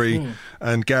an injury,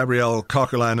 and Gabriel,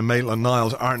 Coquelin and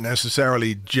Maitland-Niles aren't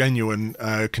necessarily genuine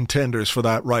contenders for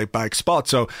that right back spot.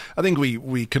 So I think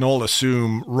we can all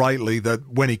assume rightly that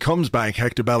when he comes back,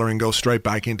 Hector Bellerin goes straight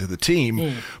back into the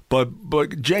team.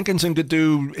 But Jenkinson could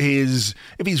do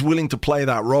if he's willing to play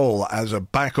that role as a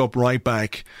backup right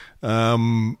back,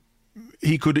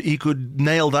 he could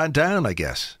nail that down, I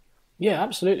guess. Yeah,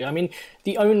 absolutely. I mean,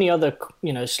 the only other,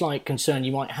 slight concern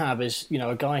you might have is,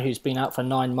 a guy who's been out for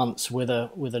 9 months with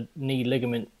a knee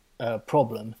ligament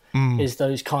problem is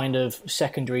those kind of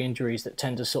secondary injuries that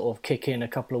tend to sort of kick in a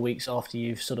couple of weeks after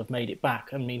you've sort of made it back.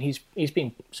 I mean, he's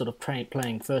been sort of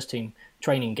playing first team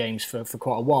training games for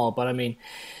quite a while, but I mean,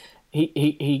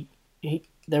 he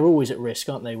they're always at risk,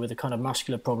 aren't they, with a kind of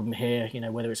muscular problem here,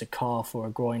 whether it's a calf or a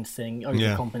groin thing,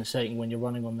 overcompensating when you're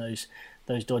running on those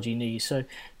dodgy knees. So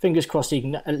fingers crossed he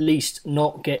can at least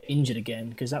not get injured again,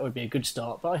 because that would be a good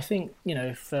start. But I think,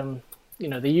 if the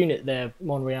unit there,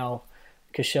 Monreal,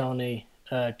 Koscielny,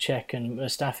 Cech and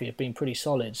Mustafi have been pretty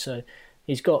solid. So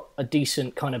he's got a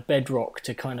decent kind of bedrock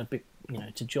to kind of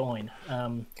to join.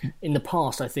 In the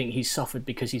past, I think he's suffered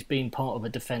because he's been part of a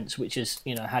defence which has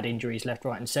had injuries left,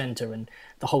 right, and centre, and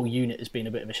the whole unit has been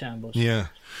a bit of a shambles. Yeah,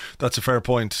 that's a fair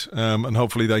point, and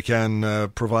hopefully they can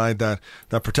provide that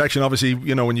protection. Obviously,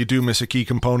 when you do miss a key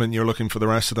component, you're looking for the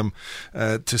rest of them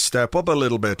to step up a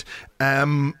little bit.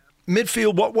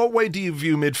 Midfield, what way do you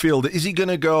view midfield? Is he going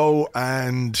to go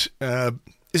and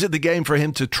is it the game for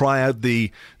him to try out the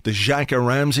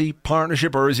Xhaka-Ramsey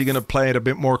partnership, or is he going to play it a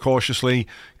bit more cautiously,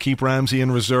 keep Ramsey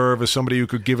in reserve as somebody who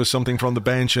could give us something from the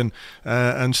bench,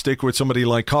 and stick with somebody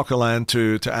like Coquelin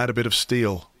to add a bit of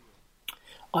steel?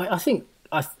 I think,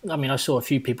 I saw a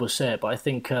few people say it, but I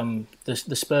think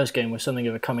the Spurs game was something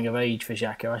of a coming of age for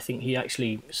Xhaka. I think he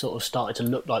actually sort of started to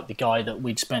look like the guy that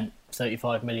we'd spent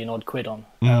 35 million odd quid on.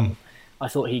 I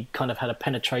thought he kind of had a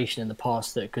penetration in the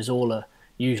past that Cazorla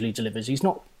usually delivers. He's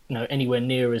not anywhere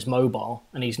near as mobile,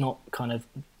 and he's not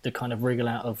the kind of wriggle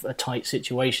out of a tight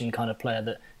situation kind of player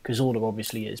that Cazorla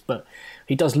obviously is, but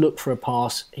he does look for a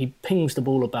pass. He pings the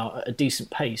ball about at a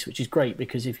decent pace, which is great,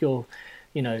 because if you're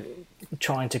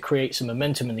trying to create some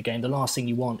momentum in the game, the last thing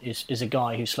you want is a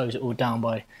guy who slows it all down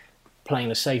by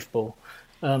playing a safe ball.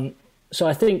 So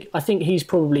I think he's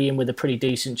probably in with a pretty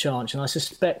decent chance, and I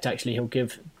suspect actually he'll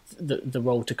give the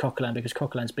role to Coquelin, because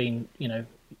Coquelin's been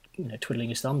twiddling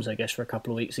his thumbs, I guess, for a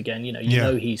couple of weeks again. You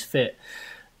know he's fit.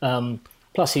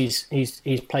 Plus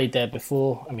he's played there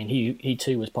before. I mean, he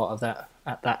too was part of that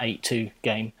 8-2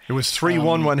 game. It was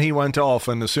 3-1 when he went off,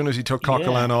 and as soon as he took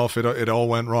Coquelin off, it all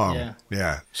went wrong.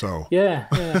 Yeah.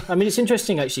 I mean, it's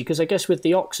interesting actually, because I guess with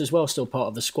the Ox as well still part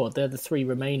of the squad, they're the three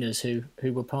remainers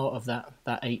who were part of that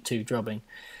 8-2 drubbing.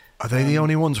 Are they the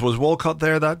only ones? Was Walcott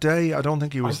there that day? I don't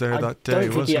think he was there that day. I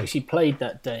don't think he actually played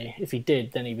that day. If he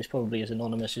did, then he was probably as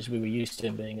anonymous as we were used to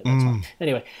him being at that time.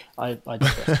 Anyway, I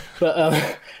digress.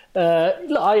 But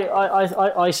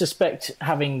I suspect,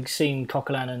 having seen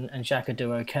Coquelin and Xhaka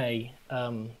do okay,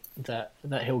 that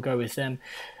he'll go with them.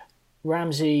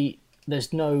 Ramsey,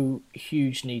 there's no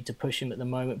huge need to push him at the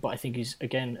moment, but I think he's,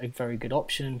 again, a very good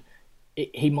option.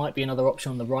 He might be another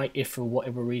option on the right if, for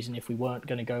whatever reason, if we weren't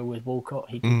going to go with Walcott,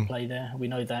 he could play there. We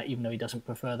know that, even though he doesn't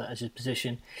prefer that as his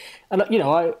position. And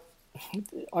I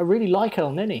really like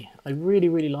El Neni. I really,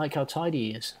 really like how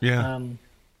tidy he is. Yeah.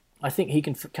 I think he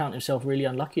can count himself really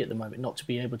unlucky at the moment not to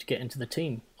be able to get into the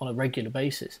team on a regular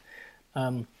basis.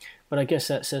 But I guess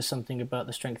that says something about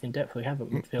the strength and depth we have at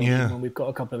midfield when we've got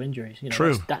a couple of injuries.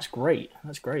 True. That's great.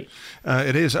 That's great.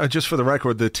 It is. Just for the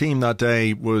record, the team that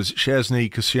day was Szczesny,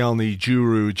 Koscielny,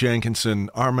 Giroud, Jenkinson,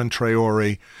 Armand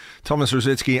Traore, Thomas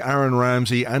Rosicky, Aaron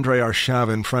Ramsey, Andrei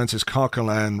Arshavin, Francis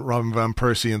Coquelin, Robin van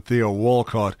Persie, and Theo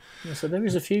Walcott. Yeah, so there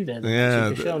is a few there.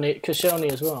 Yeah,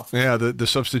 Koscielny as well. Yeah, the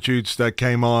substitutes that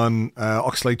came on,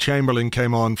 Oxlade-Chamberlain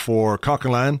came on for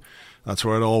Coquelin. That's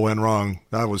where it all went wrong.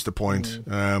 That was the point.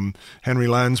 Henry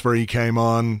Lansbury came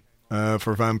on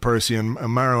for Van Persie, and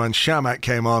Marouane Chamakh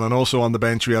came on. And also on the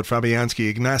bench, we had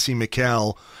Fabianski, Ignacy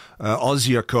Miquel,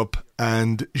 Ozyakup,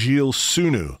 and Gilles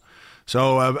Sunu.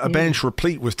 So a bench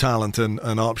replete with talent and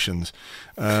options.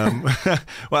 Well,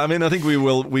 I mean, I think we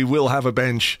will have a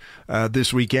bench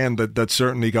this weekend that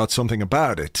certainly got something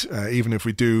about it. Even if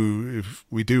we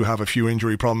do have a few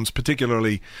injury problems,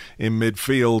 particularly in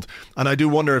midfield, and I do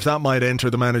wonder if that might enter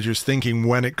the manager's thinking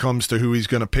when it comes to who he's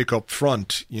going to pick up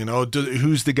front.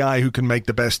 Who's the guy who can make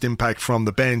the best impact from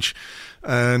the bench,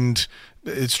 and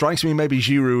it strikes me maybe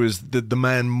Giroud is the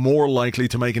man more likely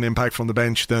to make an impact from the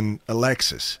bench than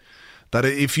Alexis. That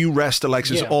if you rest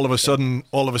Alexis, all of a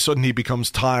sudden he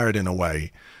becomes tired in a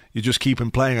way. You just keep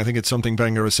him playing. I think it's something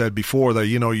Wenger has said before, that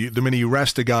the minute you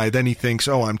rest a guy, then he thinks,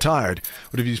 oh, I'm tired.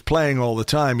 But if he's playing all the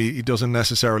time, he doesn't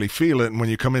necessarily feel it. And when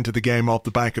you come into the game off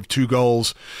the back of 2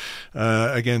 goals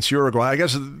against Uruguay, I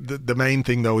guess the main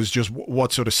thing, though, is just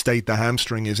what sort of state the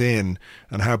hamstring is in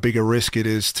and how big a risk it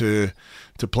is to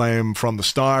play him from the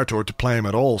start or to play him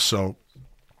at all. So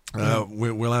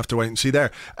we'll have to wait and see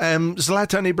there.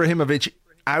 Zlatan Ibrahimovic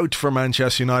out for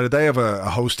Manchester United. They have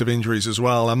a host of injuries as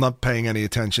well. I'm not paying any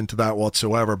attention to that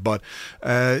whatsoever. But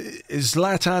is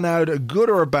Zlatan out a good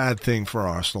or a bad thing for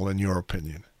Arsenal, in your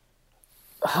opinion?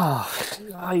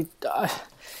 I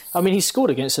mean, he's scored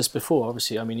against us before,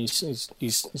 obviously. I mean,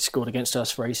 he's scored against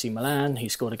us for AC Milan. He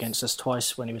scored against us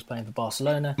twice when he was playing for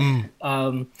Barcelona.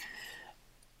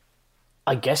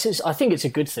 I think it's a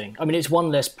good thing. I mean, it's one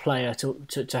less player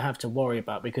to have to worry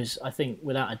about, because I think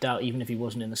without a doubt, even if he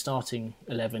wasn't in the starting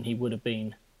 11, he would have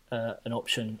been an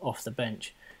option off the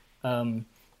bench.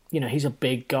 He's a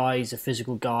big guy, he's a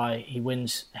physical guy, he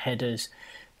wins headers.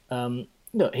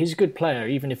 Look, he's a good player,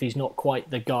 even if he's not quite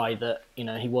the guy that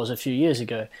he was a few years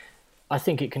ago. I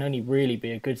think it can only really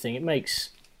be a good thing. It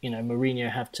makes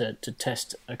Mourinho have to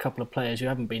test a couple of players who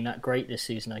haven't been that great this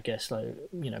season, I guess. Like,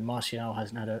 Martial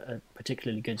hasn't had a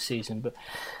particularly good season. But,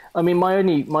 I mean, my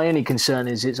only concern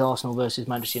is it's Arsenal versus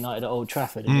Manchester United at Old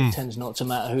Trafford, and it tends not to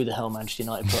matter who the hell Manchester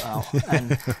United put out.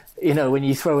 And, when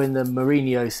you throw in the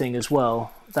Mourinho thing as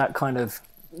well, that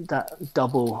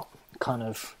double kind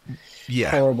of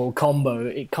horrible combo,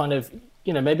 it kind of,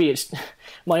 maybe it's...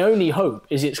 My only hope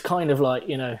is it's kind of like,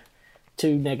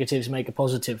 two negatives make a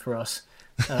positive for us.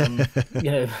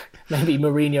 Maybe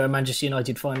Mourinho and Manchester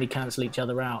United finally cancel each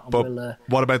other out. And but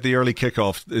what about the early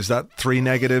kickoff? Is that 3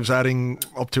 negatives adding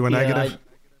up to a negative?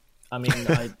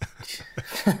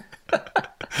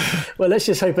 Well, let's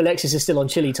just hope Alexis is still on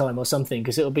Chile time or something,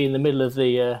 because it'll be in the middle of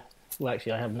the... Well,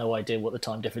 actually, I have no idea what the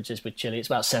time difference is with Chile. It's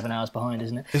about 7 hours behind,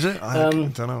 isn't it? Is it? I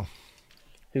don't know.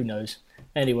 Who knows?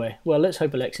 Anyway, well, let's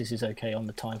hope Alexis is okay on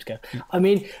the timescale. I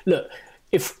mean, look,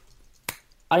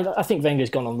 I think Wenger's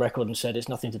gone on record and said it's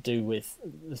nothing to do with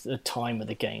the time of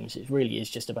the games. It really is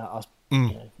just about us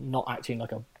not acting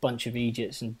like a bunch of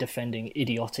idiots and defending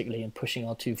idiotically and pushing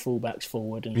our 2 fullbacks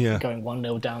forward and going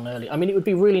 1-0 down early. I mean, it would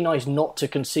be really nice not to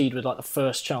concede with like the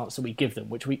first chance that we give them,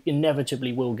 which we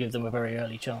inevitably will give them a very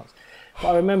early chance. But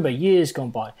I remember years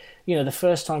gone by, the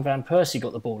first time Van Persie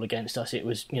got the ball against us, it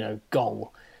was,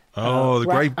 goal. Oh, the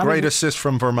great assist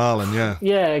from Vermaelen, yeah.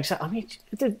 Yeah, exactly. I mean,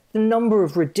 the number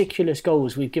of ridiculous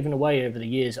goals we've given away over the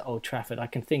years at Old Trafford. I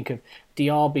can think of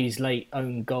Diaby's late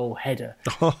own goal header.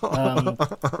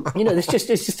 It's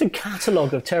just a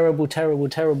catalogue of terrible, terrible,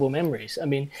 terrible memories. I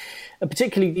mean,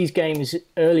 particularly these games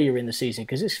earlier in the season,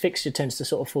 because this fixture tends to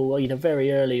sort of fall either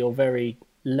very early or very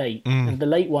late. And the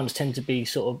late ones tend to be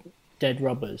sort of dead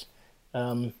rubbers.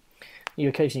 You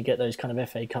occasionally get those kind of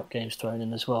FA Cup games thrown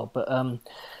in as well. But...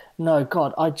 no,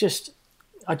 God, I just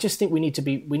think we need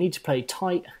to play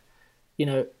tight,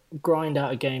 grind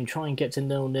out a game, try and get to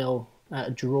 0-0 at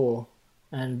a draw,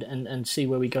 and see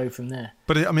where we go from there.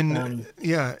 But I mean,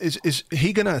 is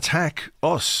he going to attack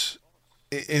us?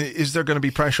 Is there going to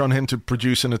be pressure on him to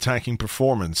produce an attacking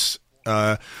performance,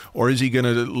 or is he going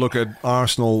to look at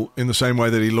Arsenal in the same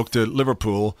way that he looked at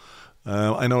Liverpool?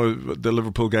 I know the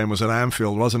Liverpool game was at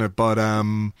Anfield, wasn't it? But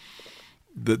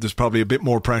there's probably a bit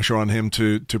more pressure on him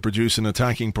to produce an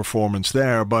attacking performance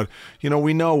there. But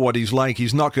we know what he's like.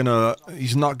 He's not gonna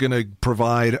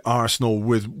provide Arsenal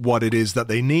with what it is that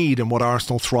they need, and what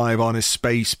Arsenal thrive on is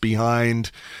space behind.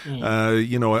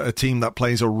 A team that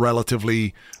plays a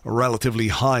relatively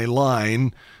high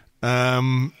line.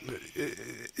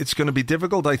 It's going to be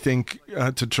difficult, I think,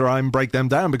 to try and break them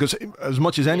down, because as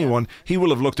much as anyone, he will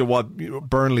have looked at what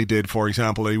Burnley did, for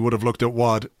example. He would have looked at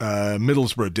what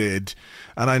Middlesbrough did.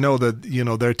 And I know that,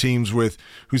 they're teams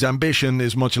whose ambition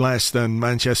is much less than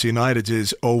Manchester United's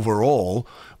is overall.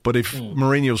 But if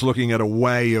Mourinho's looking at a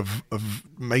way of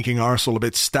making Arsenal a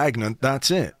bit stagnant,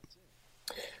 that's it.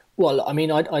 Well, I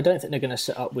mean, I don't think they're going to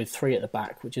set up with 3 at the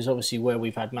back, which is obviously where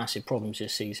we've had massive problems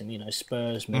this season.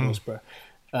 Spurs, Middlesbrough.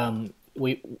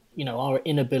 Our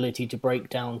inability to break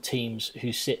down teams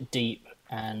who sit deep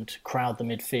and crowd the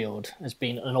midfield has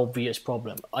been an obvious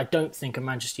problem. I don't think a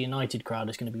Manchester United crowd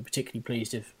is going to be particularly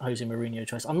pleased if Jose Mourinho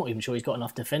tries. I'm not even sure he's got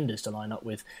enough defenders to line up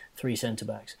with 3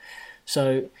 centre-backs.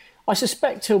 So I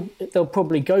suspect they'll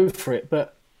probably go for it,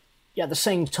 but at the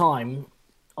same time,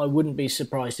 I wouldn't be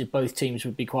surprised if both teams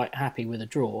would be quite happy with a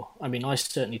draw. I mean, I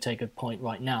certainly take a point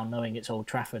right now, knowing it's Old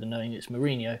Trafford and knowing it's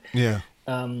Mourinho. Yeah.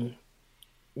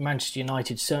 Manchester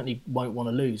United certainly won't want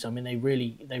to lose. I mean, they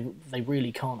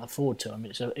really can't afford to. I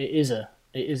mean, it is a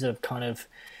kind of,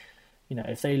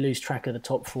 if they lose track of the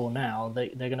top 4 now, they're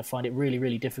going to find it really,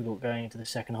 really difficult going into the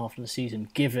second half of the season,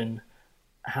 given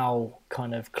how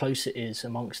kind of close it is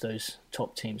amongst those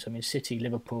top teams. I mean, City,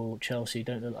 Liverpool, Chelsea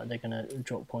don't look like they're going to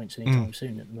drop points anytime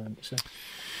soon at the moment. So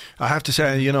I have to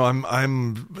say,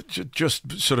 I'm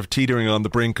just sort of teetering on the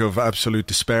brink of absolute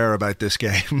despair about this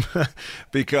game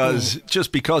because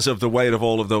of the weight of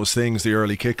all of those things, the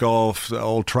early kickoff,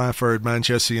 Old Trafford,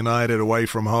 Manchester United away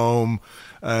from home,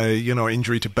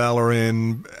 injury to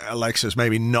Bellerin, Alexis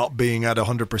maybe not being at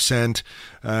 100%.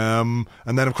 And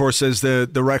then, of course, there's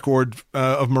the record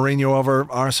of Mourinho over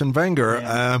Arsene Wenger.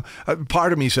 Yeah.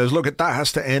 Part of me says, look, that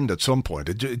has to end at some point.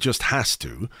 It just has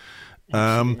to.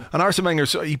 And Arsene Wenger,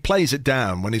 he plays it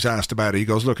down when he's asked about it. He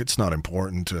goes, look, it's not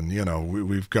important, and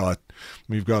we've got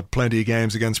plenty of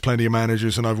games against plenty of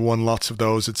managers, and I've won lots of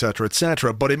those, etc.,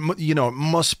 etc. But it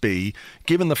must be,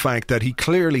 given the fact that he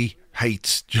clearly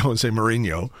hates Jose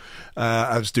Mourinho,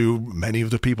 as do many of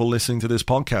the people listening to this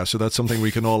podcast, so that's something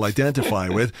we can all identify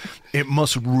with. It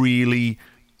must really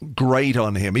grate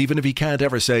on him, even if he can't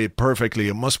ever say it perfectly.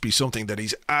 It must be something that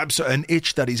he's an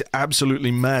itch that he's absolutely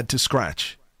mad to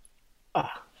scratch.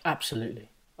 Absolutely.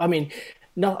 I mean,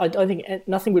 no, I think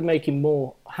nothing would make him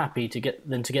more happy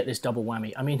than to get this double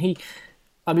whammy.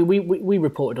 We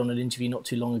reported on an interview not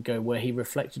too long ago where he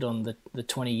reflected on the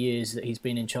 20 years that he's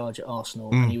been in charge at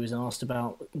Arsenal, and he was asked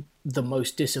about the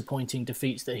most disappointing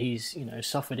defeats that he's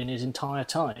suffered in his entire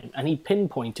time, and he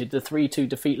pinpointed the 3-2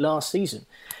 defeat last season,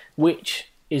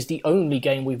 which is the only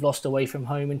game we've lost away from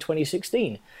home in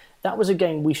 2016. That was a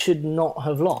game we should not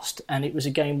have lost, and it was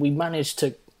a game we managed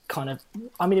to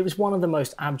it was one of the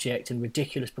most abject and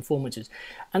ridiculous performances.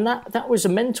 And that was a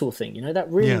mental thing,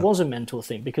 that really was a mental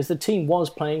thing, because the team was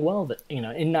playing well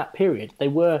in that period. They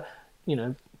were,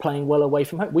 playing well away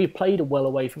from home. We played well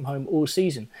away from home all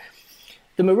season.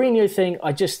 The Mourinho thing,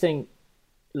 I just think,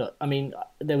 look, I mean,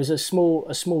 there was a small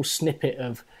snippet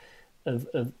of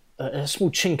a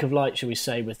small chink of light, shall we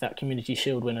say, with that Community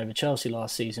Shield win over Chelsea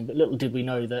last season. But little did we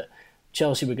know that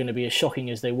Chelsea were going to be as shocking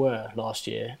as they were last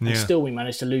year, and still we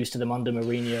managed to lose to them under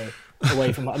Mourinho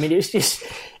away from. I mean, it's just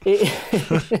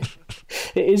it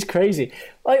is crazy.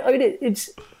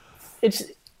 It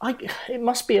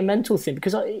must be a mental thing,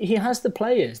 because he has the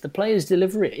players. The players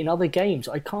deliver it in other games.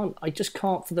 I just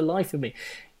can't for the life of me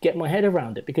get my head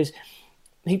around it, because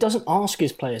he doesn't ask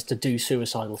his players to do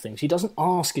suicidal things. He doesn't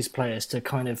ask his players to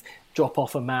kind of drop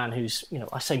off a man who's,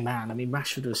 I say man, I mean,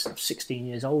 Rashford was 16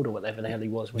 years old or whatever the hell he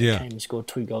was when he came and scored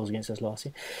 2 goals against us last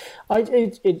year.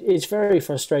 It's very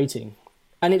frustrating.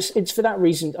 And it's for that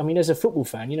reason, I mean, as a football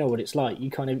fan, you know what it's like.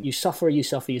 You suffer,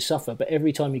 but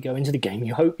every time you go into the game,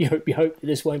 you hope that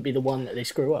this won't be the one that they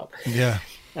screw up. Yeah.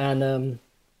 And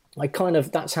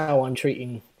that's how I'm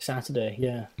treating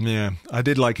Saturday. Yeah. I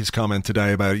did like his comment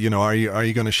today about, are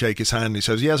you going to shake his hand? He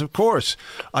says, yes, of course.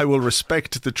 I will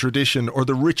respect the tradition or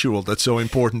the ritual that's so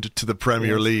important to the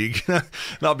Premier League.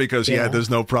 Not because, there's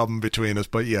no problem between us,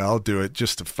 but I'll do it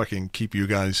just to fucking keep you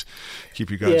guys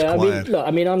quiet.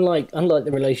 Unlike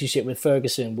the relationship with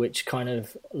Ferguson, which kind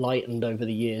of lightened over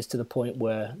the years to the point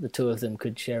where the two of them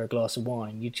could share a glass of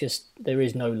wine, there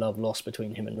is no love lost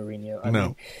between him and Mourinho. I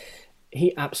mean,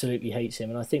 he absolutely hates him,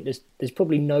 and I think there's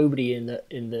probably nobody in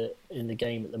the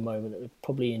game at the moment that is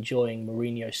probably enjoying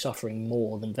Mourinho suffering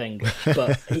more than Wenger.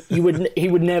 But he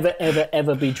would never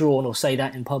ever be drawn or say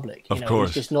that in public. Of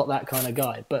course, he's just not that kind of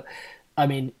guy. But I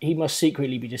mean, he must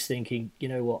secretly be just thinking, you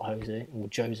know what, Jose or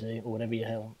whatever the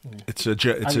hell. It's a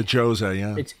Jose,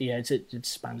 yeah. It's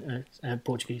Spanish,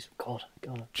 Portuguese. God,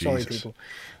 sorry, people.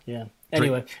 Yeah.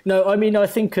 Anyway, no, I mean, I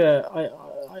think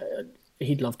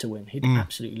he'd love to win. He'd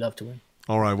absolutely love to win.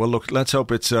 All right. Well, look, let's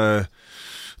hope it's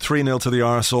 3-0 to the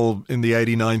Arsenal in the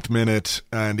 89th minute,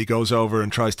 and he goes over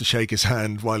and tries to shake his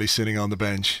hand while he's sitting on the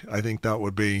bench. I think that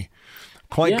would be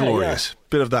quite glorious. Yeah.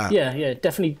 Bit of that. Yeah.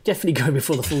 Definitely go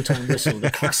before the full-time whistle. The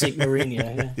classic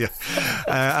Mourinho. Yeah.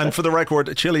 And for the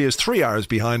record, Chile is 3 hours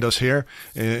behind us here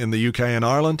in the UK and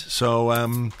Ireland.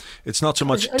 So it's not so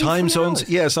much time zones.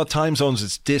 Yeah, it's not time zones.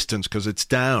 It's distance, because it's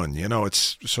down.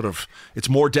 It's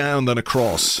more down than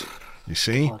across. You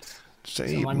see? God. So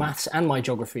my maths and my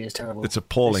geography is terrible. It's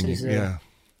appalling.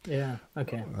 Yeah,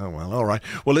 okay. Oh, well, all right.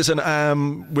 Well, listen,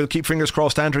 we'll keep fingers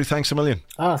crossed. Andrew, thanks a million.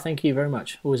 Thank you very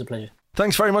much. Always a pleasure.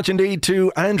 Thanks very much indeed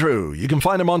to Andrew. You can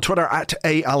find him on Twitter at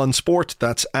 @AlanSport.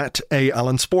 That's at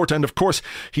 @AlanSport. And of course,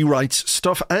 he writes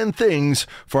stuff and things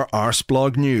for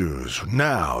Arsblog News.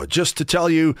 Now, just to tell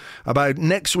you about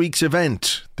next week's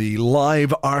event, the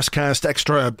live Arscast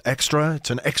Extra. It's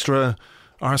an extra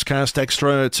Arscast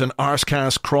Extra. It's an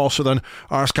Arscast cross with an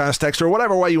Arscast Extra,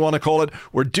 whatever way you want to call it.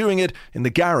 We're doing it in the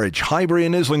Garage, Highbury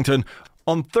in Islington,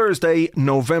 on Thursday,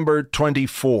 November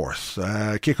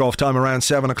 24th. Kick-off time around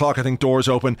 7 o'clock. I think doors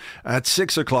open at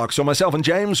 6 o'clock. So myself and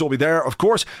James will be there, of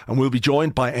course, and we'll be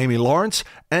joined by Amy Lawrence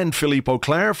and Philippe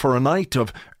Auclair for a night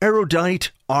of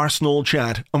erudite Arsenal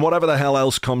chat and whatever the hell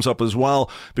else comes up as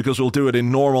well, because we'll do it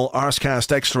in normal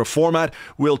Arscast Extra format.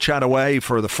 We'll chat away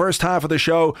for the first half of the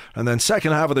show, and then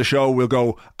second half of the show we'll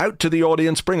go out to the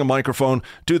audience, bring a microphone,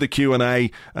 do the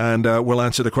Q&A, and we'll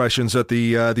answer the questions that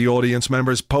the audience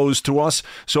members pose to us.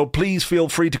 So please feel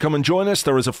free to come and join us.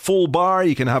 There is a full bar.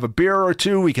 You can have a beer or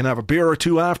two. We can have a beer or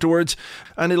two afterwards,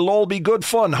 and it'll all be good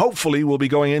fun. Hopefully we'll be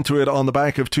going into it on the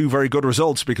back of 2 very good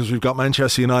results, because we've got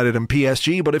Manchester United and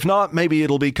PSG, but if not, maybe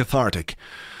it'll be cathartic.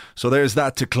 So there's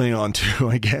that to cling on to,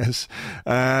 I guess.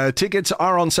 Tickets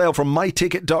are on sale from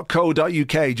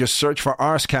myticket.co.uk. Just search for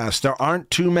Arscast. There aren't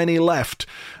too many left.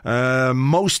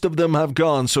 Most of them have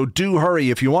gone, so do hurry.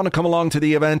 If you want to come along to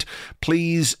the event,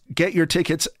 please get your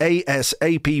tickets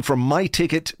ASAP from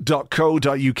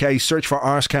myticket.co.uk. Search for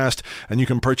Arscast and you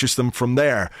can purchase them from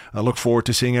there. I look forward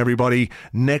to seeing everybody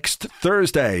next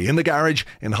Thursday in the Garage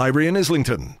in Highbury and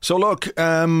Islington. So look,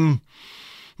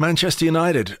 Manchester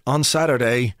United on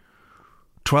Saturday,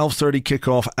 12:30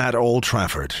 kickoff at Old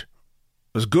Trafford.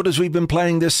 As good as we've been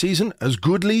playing this season, as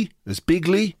goodly, as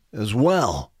bigly, as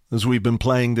well as we've been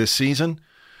playing this season,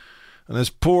 and as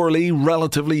poorly,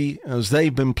 relatively, as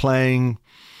they've been playing,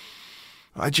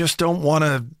 I just don't want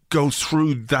to go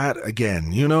through that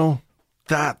again, you know?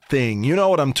 That thing. You know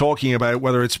what I'm talking about,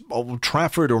 whether it's Old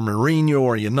Trafford or Mourinho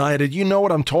or United, you know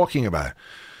what I'm talking about.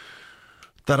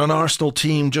 That an Arsenal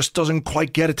team just doesn't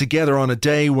quite get it together on a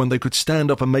day when they could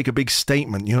stand up and make a big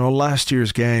statement. You know, last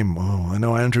year's game, I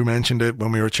know Andrew mentioned it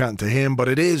when we were chatting to him, but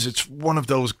it's one of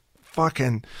those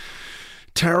fucking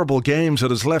terrible games that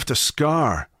has left a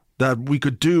scar that we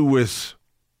could do with,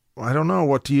 I don't know,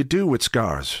 what do you do with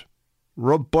scars?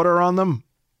 Rub butter on them?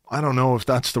 I don't know if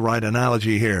that's the right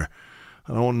analogy here.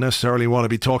 I don't necessarily want to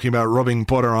be talking about rubbing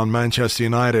butter on Manchester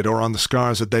United or on the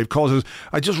scars that they've caused us.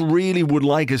 I just really would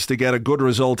like us to get a good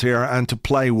result here and to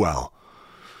play well.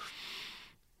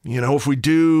 You know, if we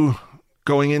do,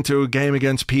 going into a game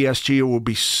against PSG, it will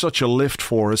be such a lift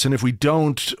for us. And if we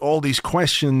don't, all these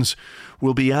questions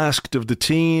will be asked of the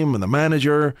team and the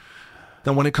manager.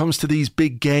 Then when it comes to these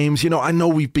big games, you know, I know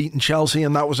we've beaten Chelsea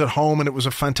and that was at home and it was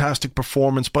a fantastic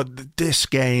performance, but this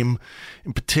game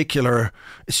in particular,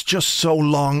 it's just so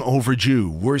long overdue.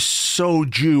 We're so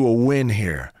due a win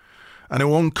here. And it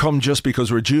won't come just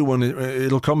because we're due one.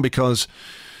 It'll come because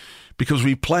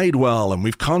we've played well and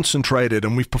we've concentrated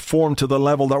and we've performed to the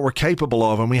level that we're capable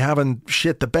of, and we haven't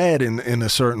shit the bed in a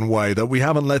certain way, that we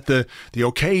haven't let the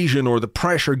occasion or the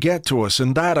pressure get to us.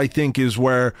 And that, I think, is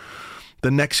where the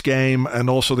next game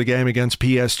and also the game against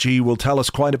PSG will tell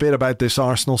us quite a bit about this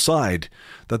Arsenal side.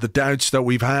 That the doubts that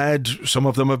we've had, some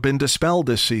of them have been dispelled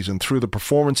this season through the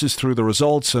performances, through the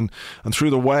results, and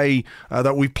through the way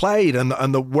that we've played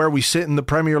and where we sit in the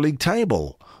Premier League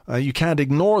table. You can't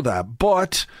ignore that,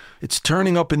 but it's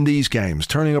turning up in these games,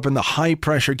 turning up in the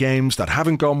high-pressure games that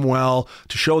haven't gone well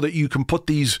to show that you can put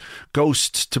these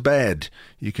ghosts to bed.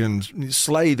 You can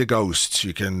slay the ghosts,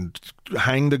 you can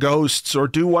hang the ghosts, or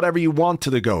do whatever you want to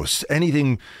the ghosts.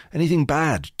 Anything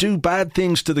bad. Do bad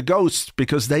things to the ghosts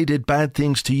because they did bad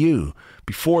things to you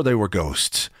before they were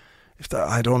ghosts.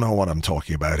 I don't know what I'm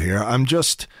talking about here. I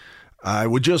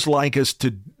would just like us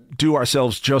to do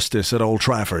ourselves justice at Old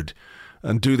Trafford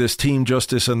and do this team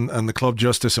justice and the club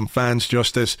justice and fans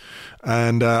justice.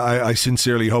 And I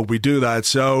sincerely hope we do that.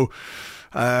 So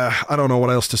I don't know what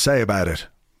else to say about it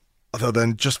other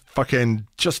than just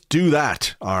do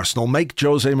that, Arsenal. Make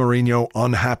Jose Mourinho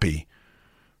unhappy.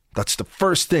 That's the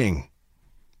first thing.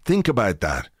 Think about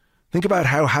that. Think about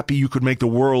how happy you could make the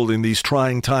world in these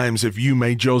trying times if you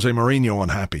made Jose Mourinho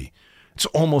unhappy. It's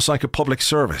almost like a public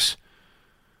service.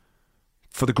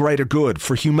 For the greater good,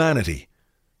 for humanity,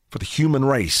 for the human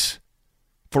race,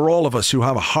 for all of us who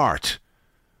have a heart.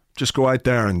 Just go out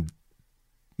there and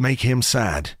make him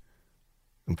sad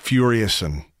and furious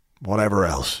and whatever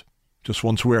else, just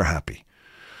once we're happy.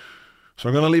 So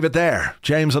I'm going to leave it there.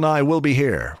 James and I will be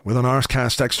here with an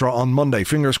Arsecast Extra on Monday.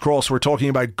 Fingers crossed we're talking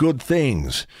about good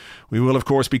things. We will, of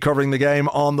course, be covering the game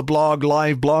on the blog,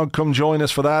 live blog. Come join us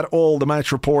for that. All the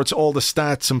match reports, all the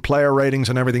stats and player ratings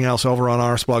and everything else over on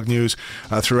Arseblog News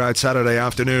throughout Saturday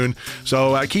afternoon.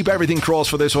 So keep everything crossed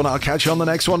for this one. I'll catch you on the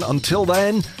next one. Until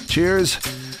then, cheers.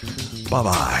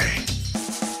 Bye-bye.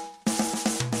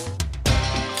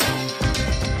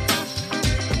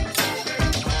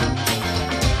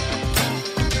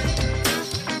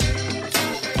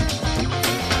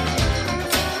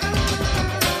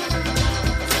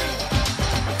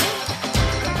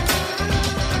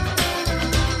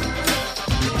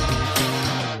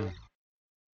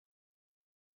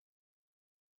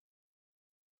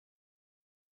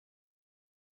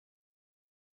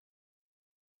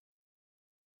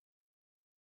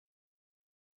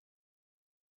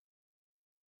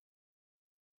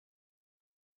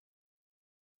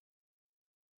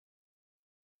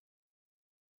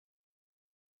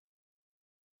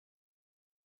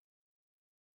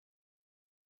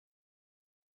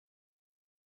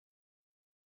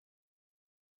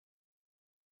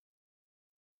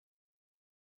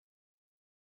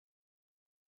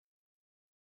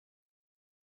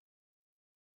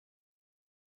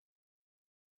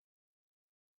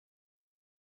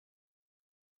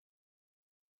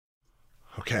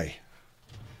 Okay.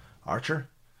 Archer,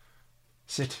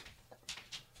 sit.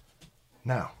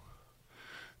 Now,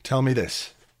 tell me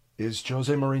this. Is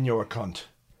Jose Mourinho a cunt?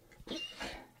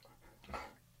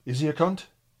 Is he a cunt?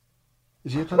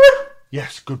 Is he a cunt?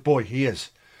 Yes, good boy, he is.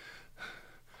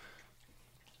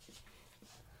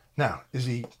 Now, is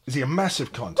he a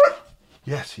massive cunt?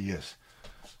 Yes, he is.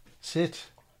 Sit.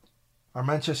 Are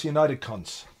Manchester United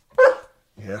cunts?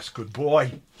 Yes, good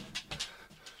boy.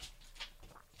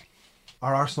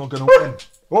 Are Arsenal going to win?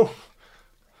 Oh!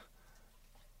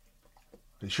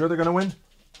 Are you sure they're going to win?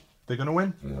 They're going to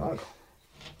win? No.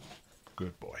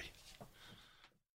 Good boy.